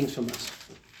hide things from us.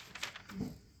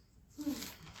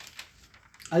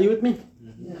 Are you with me?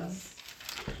 Yes.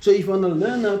 So if you want to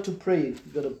learn how to pray,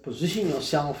 you've got to position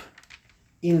yourself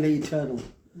in the eternal.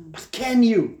 But can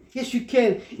you? Yes, you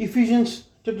can. Ephesians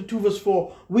chapter 2 verse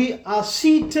 4. We are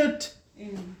seated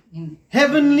In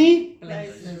heavenly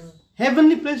places.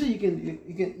 heavenly places.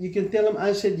 You can tell him,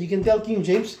 I said, you can tell King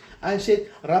James, I said,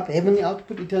 rub heavenly out,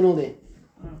 put eternal there.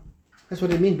 That's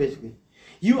what it means basically.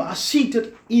 You are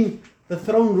seated in the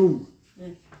throne room.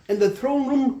 And the throne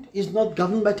room is not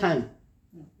governed by time.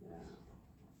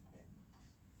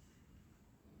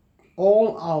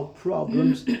 All our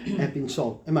problems have been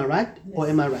solved. Am I right? Or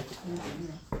am I right?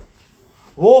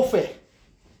 Warfare.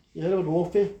 You heard about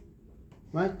warfare?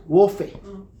 Right? Warfare.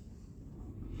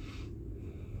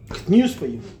 Good news for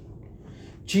you.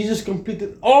 Jesus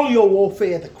completed all your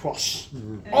warfare at the cross.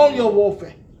 All your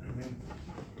warfare.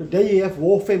 Today you have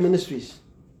warfare ministries.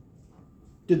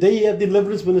 Today you have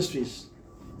deliverance ministries.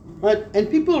 Right? And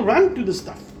people run to the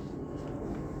stuff.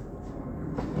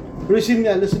 Recently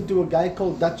I listened to a guy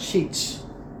called Dutch Sheets.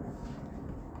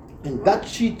 And Dutch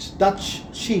Sheets,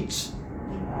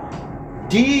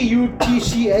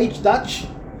 D-U-T-C-H, Dutch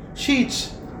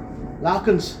Sheets.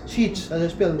 Larkins, Sheets, as I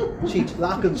spell Sheets,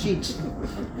 Larkins, Sheets.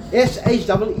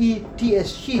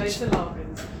 S-H-E-E-T-S, Sheets.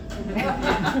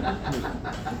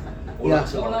 Yeah,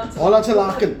 Hollandse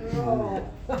Larkin.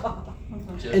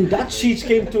 And Dutch Sheets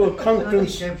came to a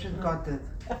conference.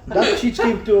 Dutch Sheets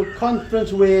came to a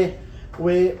conference where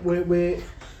the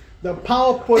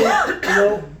PowerPoint,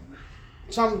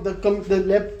 the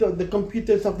laptop, the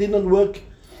computer stuff didn't work,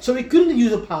 so we couldn't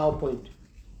use a PowerPoint.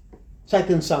 Sight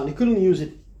and sound, he couldn't use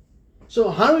it. So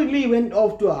hurriedly went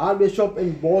off to a hardware shop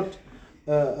and bought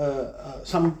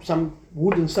some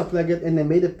wood and stuff like that, and they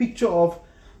made a picture of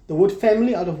the wood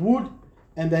family out of wood,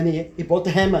 and then he bought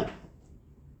the hammer.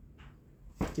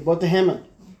 He bought the hammer.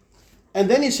 And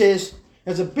then he says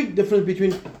there's a big difference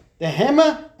between the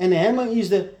hammer, and the hammer is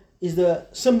the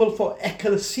symbol for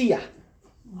ecclesia.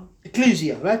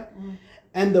 Ecclesia, right?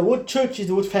 And the word church is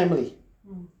the word family.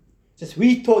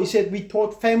 He said we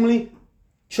taught family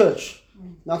church.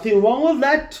 Nothing wrong with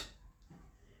that.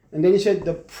 And then he said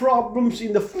the problems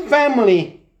in the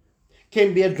family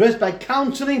can be addressed by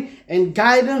counseling and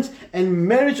guidance and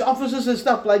marriage officers and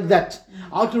stuff like that.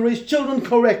 How to raise children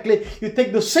correctly. You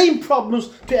take the same problems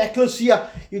to ecclesia.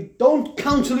 You don't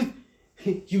counsel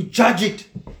it, you judge it.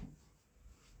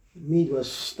 To me, it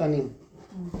was stunning.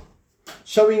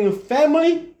 Showing a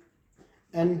family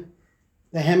and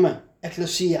the hammer,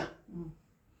 ecclesia.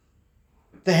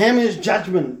 The hammer is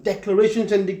judgment,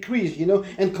 declarations and decrees,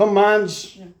 and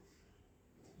commands. Yeah.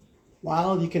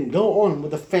 While you can go on with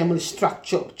the family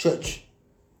structure of church.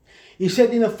 He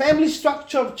said in a family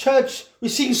structure of church, we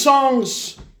sing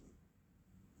songs.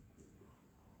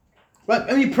 Right?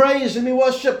 And we praise and we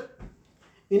worship.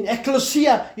 In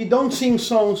ecclesia, you don't sing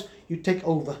songs, you take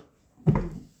over.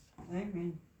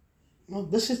 Amen. Well,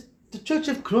 this is the church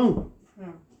have grown.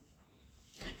 Yeah.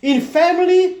 In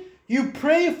family, you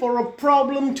pray for a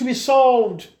problem to be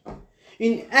solved.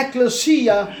 In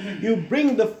ecclesia, you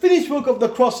bring the finished work of the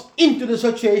cross into the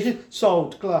situation,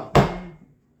 solved. Klar.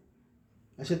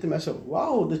 I said to myself,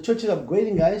 wow, the church is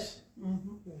upgrading, guys.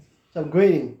 It's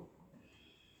upgrading.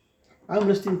 I'm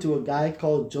listening to a guy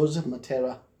called Joseph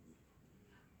Matera.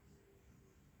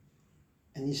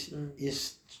 And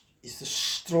he's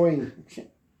destroying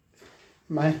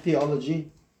my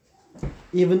theology,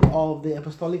 even of the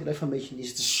Apostolic Reformation.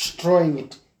 He's destroying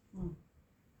it.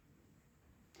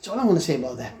 That's all I want to say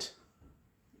about that.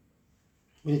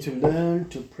 We need to learn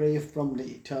to pray from the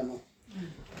eternal.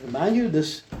 Remind you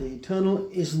this, the eternal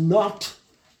is not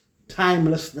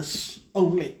timelessness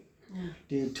only.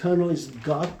 The eternal is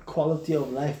God's quality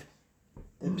of life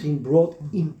that's being brought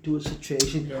into a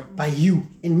situation by you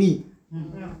and me.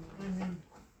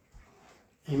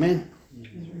 Amen.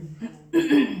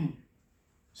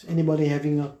 Is anybody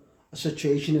having a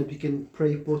situation that we can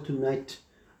pray for tonight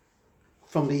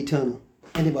from the eternal?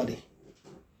 Anybody?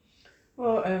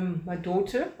 Well, my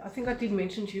daughter, I think I did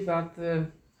mention to you about the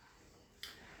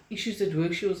issues at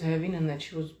work she was having, and that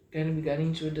she was going to be going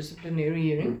into a disciplinary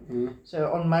hearing.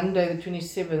 So on Monday the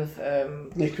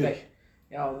 27th, next week.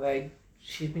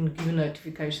 She's been given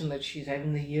notification that she's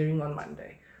having the hearing on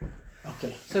Monday.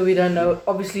 Okay. So we don't know.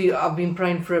 Obviously, I've been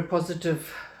praying for a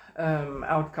positive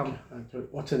outcome.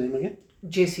 What's her name again?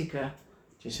 Jessica.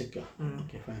 Jessica.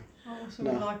 Okay, fine. I also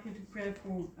would like you to pray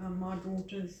for my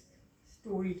daughter's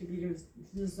story to be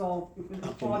resolved, because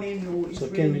the father-in-law is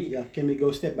can we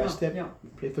go step by step? Yeah.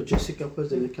 Pray for Jessica first,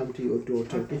 then we come to your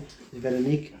daughter. Okay.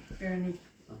 Veronique. Veronique.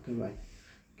 Okay, right.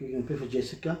 Okay, we're going to pray for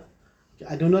Jessica. Okay,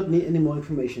 I do not need any more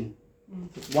information.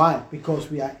 Why?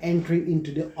 Because we are entering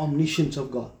into the omniscience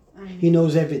of God. He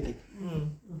knows everything.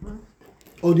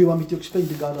 Or do you want me to explain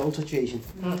to God the whole situation?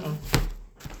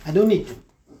 I don't need to.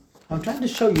 I'm trying to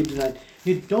show you tonight.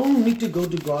 You don't need to go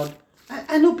to God.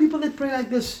 I know people that pray like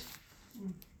this.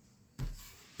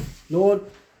 Lord,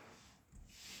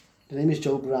 the name is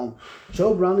Joe Brown.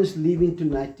 Joe Brown is leaving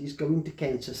tonight. He's going to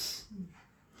Kansas.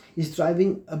 He's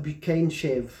driving a Buchanan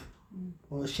Chev,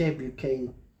 or a Chev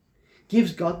Buchanan.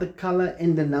 Gives God the color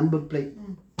and the number plate.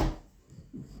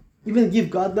 Even give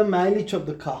God the mileage of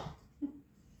the car.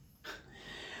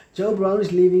 Joe Brown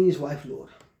is leaving his wife, Lord.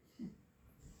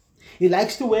 He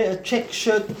likes to wear a check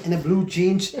shirt and a blue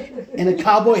jeans and a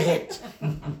cowboy hat.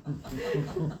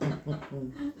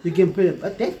 You can pray,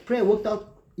 but that prayer worked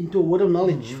out into a word of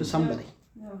knowledge for somebody.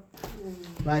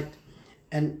 Right?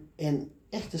 And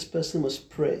if this person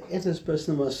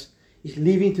was he's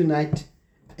leaving tonight,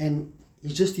 and he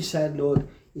just decided, Lord,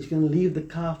 he's going to leave the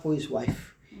car for his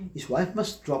wife. His wife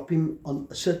must drop him on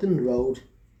a certain road,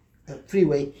 a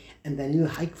freeway, and then he'll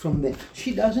hike from there.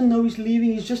 She doesn't know he's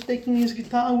leaving. He's just taking his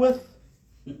guitar with.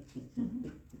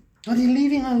 But he's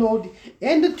leaving her, Lord.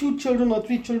 And the 2 children or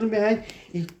 3 children behind.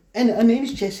 And her name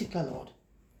is Jessica, Lord.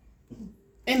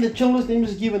 And the children's name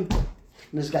is given.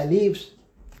 And this guy leaves.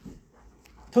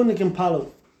 Tony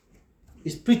Campalo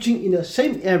is preaching in the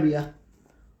same area,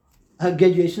 a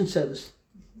graduation service.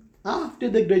 After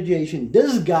the graduation,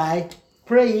 this guy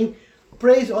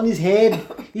prays on his head.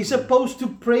 He's supposed to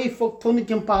pray for Tony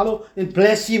Campalo and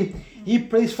bless him. He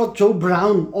prays for Joe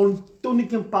Brown on Tony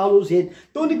Campalo's head.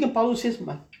 Tony Campalo says,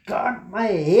 my God, my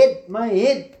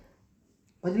head.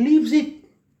 But he leaves it.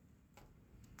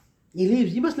 He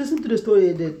leaves. You must listen to the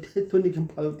story that Tony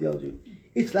Campalo tells you.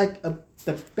 It's like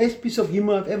the best piece of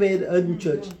humor I've ever heard in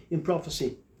church, in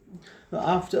prophecy.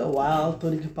 After a while,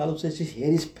 Tony Capallo says his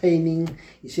head is paining.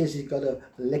 He says he's got a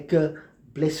lekker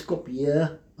bleskop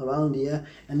here, around here,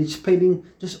 and it's paining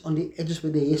just on the edges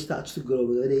where the hair starts to grow,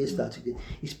 where the hair starts to get.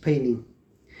 It's paining.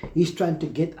 He's trying to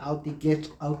get out. He gets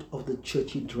out of the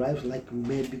church. He drives like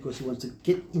mad because he wants to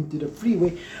get into the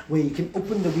freeway where he can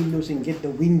open the windows and get the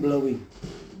wind blowing.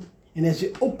 And as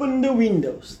he opens the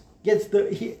windows, gets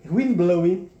the wind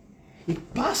blowing, he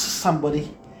passes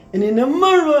somebody, and in the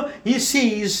mirror he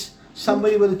sees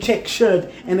somebody with a check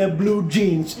shirt and a blue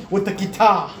jeans with a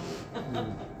guitar.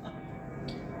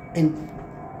 And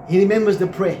he remembers the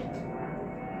prayer.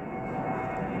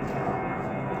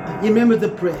 He remembers the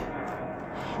prayer.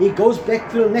 He goes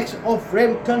back to the next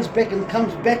off-ramp, turns back and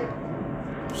comes back.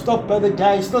 Stopped by the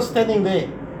guy, he's still standing there.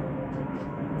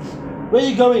 Where are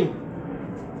you going?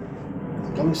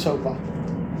 I'm going so far.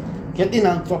 Get in,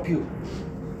 I'll drop you.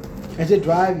 As they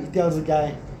drive, he tells the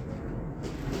guy,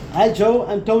 "Hi Joe,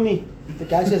 I'm Tony." The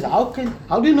guy says, how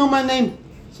do you know my name?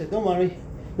 He said, "Don't worry.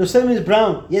 Your surname is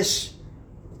Brown." "Yes."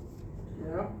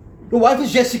 Yeah. "Your wife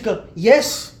is Jessica."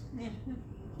 "Yes."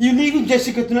 "You're leaving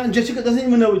Jessica tonight," and Jessica doesn't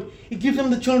even know it. He gives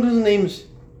them the children's names.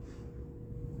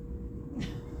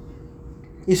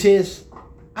 He says,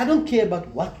 "I don't care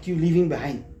about what you're leaving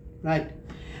behind." Right?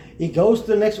 He goes to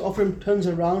the next offering, turns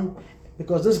around,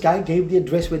 because this guy gave the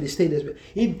address where they stayed.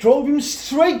 He drove him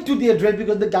straight to the address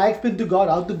because the guy explained to God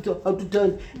how to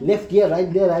turn left here,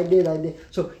 right there, right there, right there.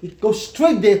 So he goes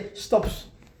straight there, stops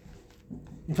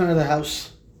in front of the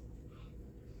house.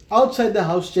 Outside the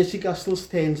house, Jessica still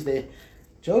stands there.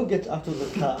 Joe gets out of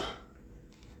the car.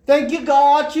 "Thank you,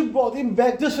 God, you brought him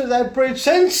back. Just as I prayed,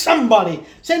 send somebody.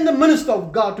 Send the minister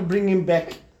of God to bring him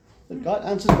back." But God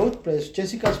answers both prayers,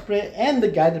 Jessica's prayer and the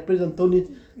guy that prays on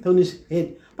Tony's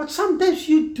head. But sometimes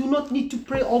you do not need to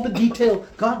pray all the detail.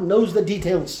 God knows the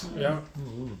details. Yeah.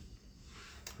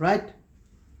 Right?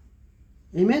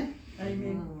 Amen?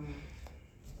 Amen.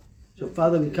 So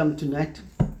Father, we come tonight.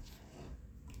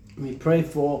 We pray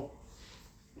for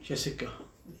Jessica.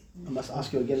 I must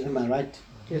ask you again, am I right?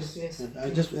 Yes. Yes.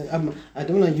 I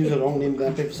don't want to use the wrong name, but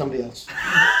I pray for somebody else.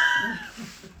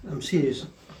 I'm serious.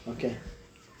 Okay.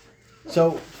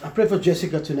 So I pray for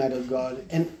Jessica tonight, oh God,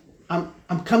 and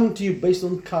I'm coming to you based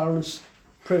on Karen's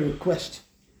prayer request.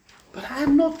 But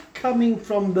I'm not coming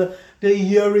from the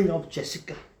hearing of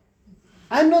Jessica.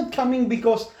 I'm not coming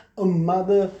because a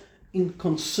mother in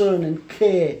concern and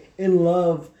care and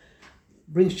love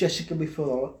brings Jessica before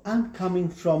the Lord. I'm coming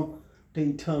from the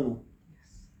eternal.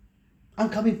 I'm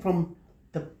coming from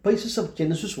the basis of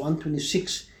Genesis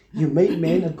 1:26. You made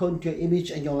man according to your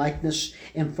image and your likeness.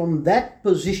 And from that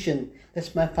position,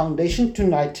 that's my foundation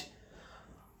tonight,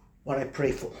 what I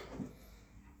pray for.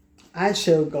 I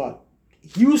say, oh God,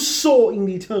 you saw in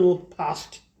the eternal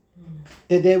past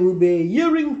that there will be a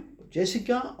hearing for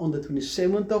Jessica on the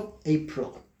 27th of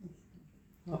April.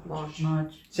 March.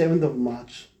 7th of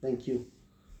March. Thank you.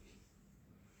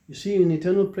 You see, in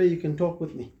eternal prayer, you can talk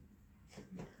with me.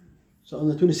 So on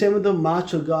the 27th of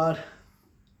March, oh God,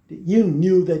 you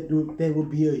knew that there would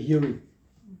be a hearing.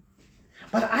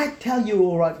 But I tell you,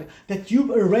 all right, that you've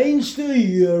arranged the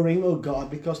hearing, oh God,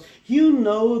 because you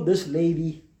know this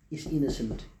lady is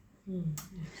innocent.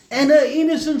 And her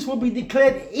innocence will be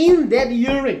declared in that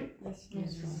hearing.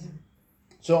 Yes.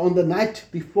 So on the night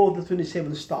before the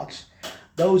 27th starts,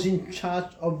 those in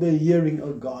charge of the hearing,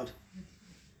 oh God,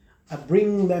 I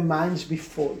bring their minds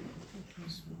before you.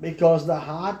 Because the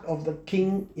heart of the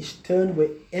king is turned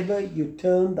wherever you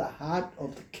turn the heart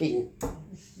of the king.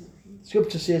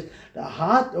 Scripture says, the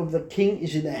heart of the king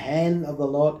is in the hand of the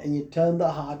Lord, and you turn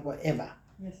the heart wherever.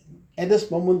 Yes. At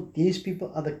this moment, these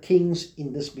people are the kings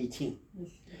in this meeting. Yes.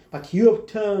 But you have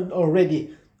turned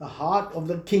already the heart of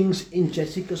the kings in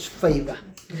Jessica's favor.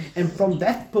 And from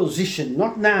that position,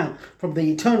 not now, from the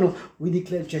eternal, we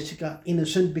declare Jessica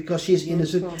innocent because she is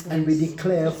innocent, and we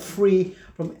declare free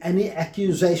from any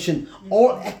accusation.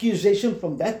 All accusation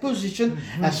from that position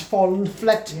has fallen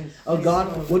flat, oh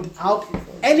God, without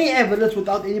any evidence,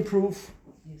 without any proof.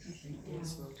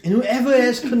 And whoever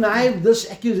has connived these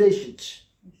accusations,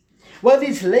 whether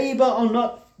it's labor or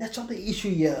not, that's not the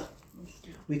issue here.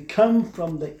 We come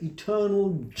from the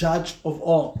eternal judge of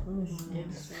all.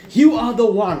 Yes. You are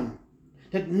the one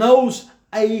that knows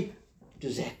A to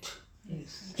Z.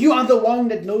 Yes. You are the one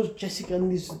that knows Jessica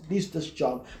needs this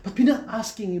job. But we're not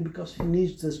asking you because she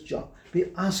needs this job.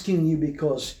 We're asking you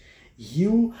because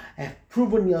you have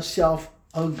proven yourself,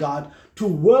 oh God, to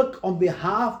work on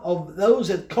behalf of those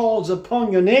that calls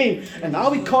upon your name. And now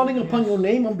we're calling upon your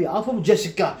name on behalf of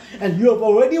Jessica. And you have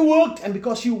already worked, and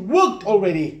because you worked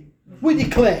already, we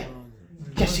declare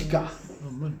Jessica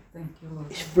Amen. Thank you,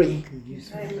 Lord. is free.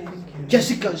 Amen.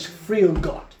 Jessica is free, oh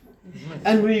God.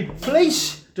 And we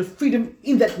place the freedom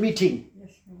in that meeting.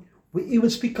 Yes, Lord. We even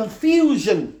speak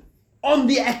confusion on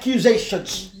the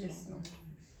accusations, Yes, Lord.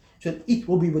 so that it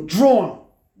will be withdrawn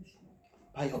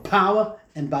by your power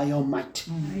and by your might.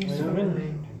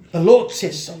 Amen. The Lord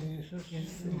says so.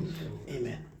 Jesus.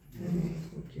 Amen.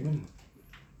 Amen.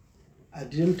 I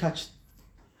didn't touch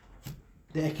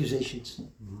the accusations.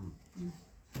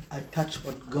 I touched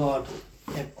what God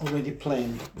had already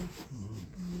planned.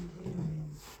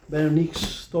 Veronique's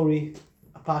story,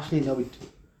 I partially know it.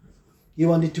 You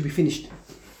want it to be finished.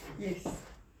 Yes.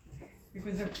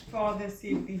 Because the father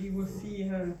said that he will see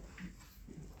her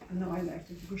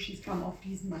annihilated because she's come after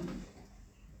his money.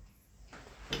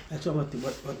 That's not what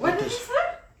What it did he is. say?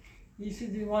 He said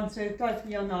he wants her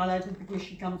totally annihilated because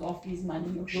she comes after his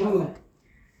money or Ooh. show.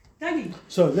 Daddy?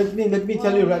 So let me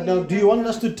tell you right now. Do you want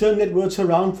us to turn that words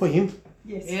around for him?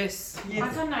 Yes. Yes. Yes.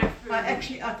 I don't know. I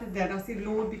actually uttered that. I said,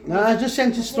 Lord, because No, I just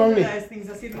sense it of all of strongly. those things,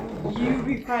 I said, Lord, you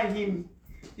repay him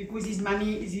because his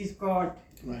money is his God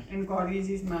Right. and God is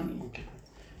his money. Okay.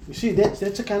 You see, that's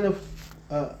a kind of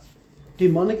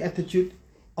demonic attitude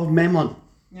of mammon.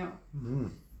 Yeah.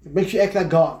 It makes you act like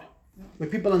God, where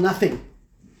people are nothing.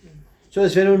 So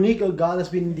as Veronique, oh God, has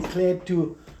been declared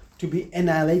to be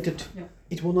annihilated, Yeah.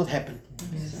 it will not happen.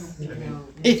 Yes.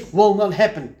 It will not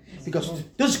happen. Because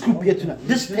this group here tonight,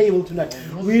 this table tonight,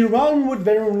 we run with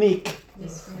Veronique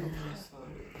Yes, Lord.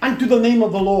 unto the name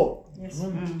of the Lord. Yes,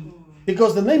 Lord.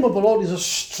 Because the name of the Lord is a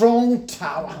strong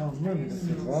tower.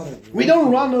 Amen. We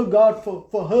don't run, oh God,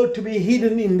 for her to be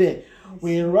hidden in there.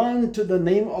 We run to the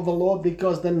name of the Lord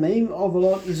because the name of the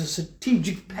Lord is a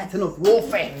strategic pattern of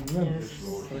warfare.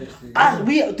 As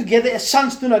we are together as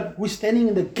sons tonight, we're standing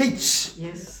in the gates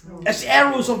Yes. as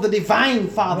arrows of the divine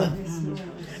Father.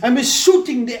 And we're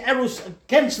shooting the arrows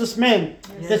against this man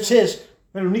that says,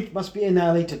 Veronique must be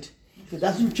annihilated. If it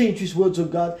doesn't change his words,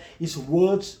 of God, his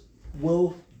words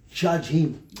will judge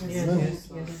him. Yes.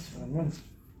 Amen.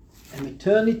 And we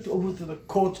turn it over to the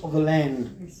courts of the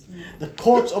land. Yes, Lord. The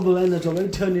courts of the land has already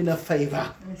turned in our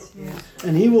favor. Yes, Lord.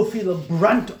 And he will feel the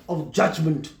brunt of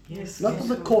judgment. Yes. Not of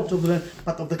the courts of the land,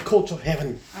 but of the courts of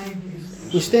heaven. Amen.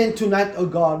 We stand tonight, oh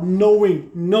God,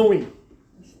 knowing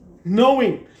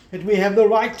that we have the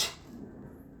right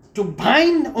to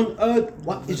bind on earth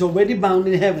what is already bound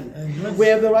in heaven. Amen. We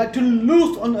have the right to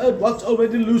loose on earth what's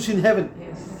already loose in heaven.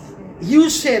 Yes. You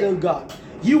said, oh God,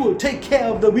 you will take care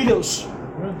of the widows.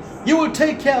 You will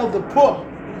take care of the poor.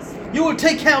 You will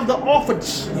take care of the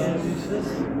orphans.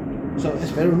 So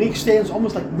as Veronique stands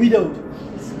almost like widowed,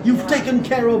 you've taken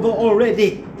care of her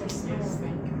already.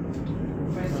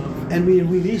 And we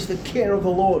release the care of the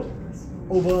Lord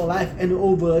over her life and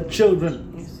over her children.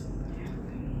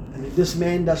 And if this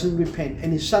man doesn't repent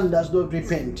and his son does not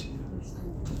repent,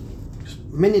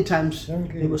 many times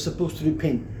they were supposed to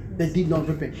repent. They did not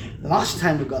repent. Last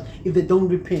time, oh God, if they don't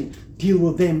repent, deal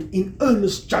with them in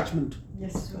earnest judgment.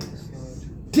 Yes,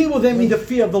 Lord. Deal with them in the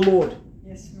fear of the Lord.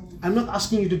 Yes, Lord. I'm not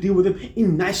asking you to deal with them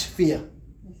in nice fear.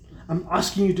 I'm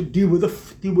asking you to deal with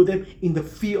them in the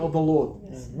fear of the Lord.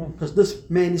 Yes, Because this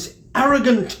man is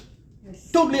arrogant,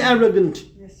 yes. totally arrogant.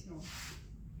 Yes, Lord.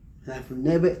 And I've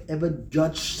never ever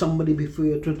judged somebody before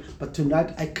your truth. But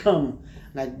tonight I come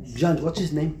and I judge, what's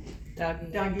his name?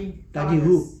 Dougie. Dougie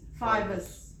who?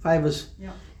 Fivers. Fivers.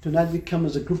 Yeah. Tonight we come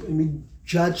as a group and we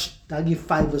judge Dougie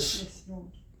Fivers Yes, Lord.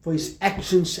 for his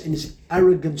actions and his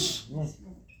arrogance. Yes,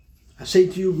 Lord. I say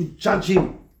to you, we judge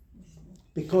him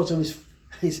because of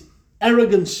his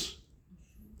arrogance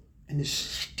and his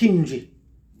stingy.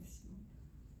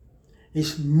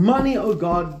 His money, oh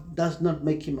God, does not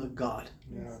make him a God.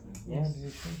 Yes.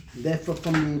 Therefore,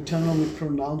 from the eternal, we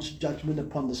pronounce judgment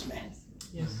upon this man.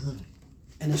 Yes.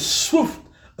 And a swift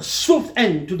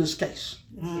end to this case.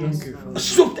 Thank you. A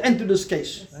swift end to this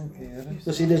case. Thank you, Heere.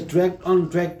 Because it has dragged on.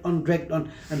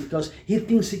 And because he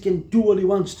thinks he can do what he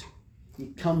wants, he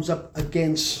comes up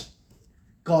against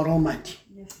God Almighty.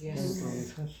 Yes, Yes. Lord.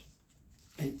 Jesus.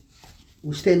 And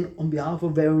we stand on behalf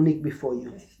of Veronique before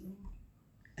you. Yes, Lord.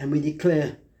 And we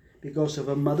declare, because of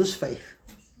her mother's faith,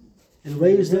 and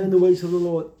raised her in the ways of the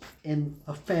Lord and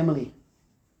her family,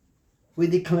 we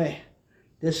declare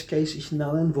this case is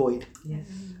null and void. Yes.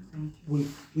 We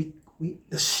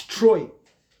destroy,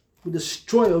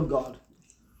 oh God,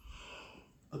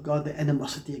 the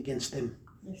animosity against them.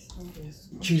 Yes, Lord.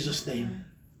 In Jesus' name.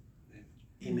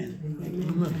 Amen.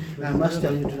 And I must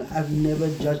tell you tonight, I've never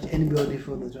judged anybody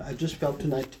for this. I just felt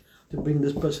tonight to bring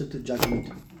this person to judgment.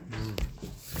 You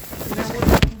know what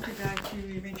happened today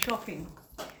too? We went shopping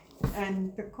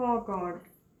and the car guard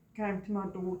came to my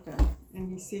daughter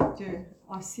And he said to her,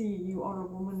 I see you are a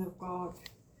woman of God.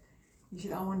 He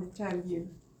said, I want to tell you,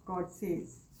 God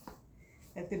says,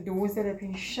 that the doors that have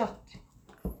been shut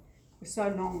for so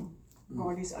long,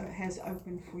 God has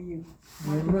opened for you.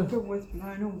 My daughter was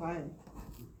blown away.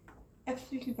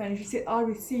 Absolutely blown. She said, I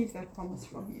received that promise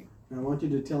from you. And I want you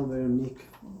to tell Veronique,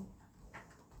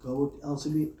 go with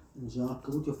Elizabeth and Jacques,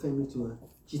 go with your family to her.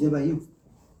 She's there by you.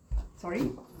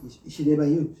 Sorry? Is she there by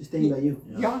you? She's staying by you.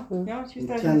 Yeah, she's You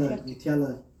there. tell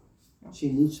her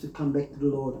she needs to come back to the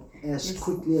Lord as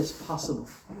quickly as possible.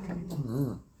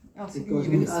 Because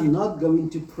we are not going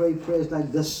to pray prayers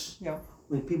like this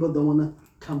when people don't want to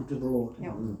come to the Lord.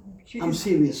 Yeah. I'm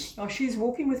serious. She's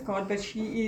walking with God, but she is.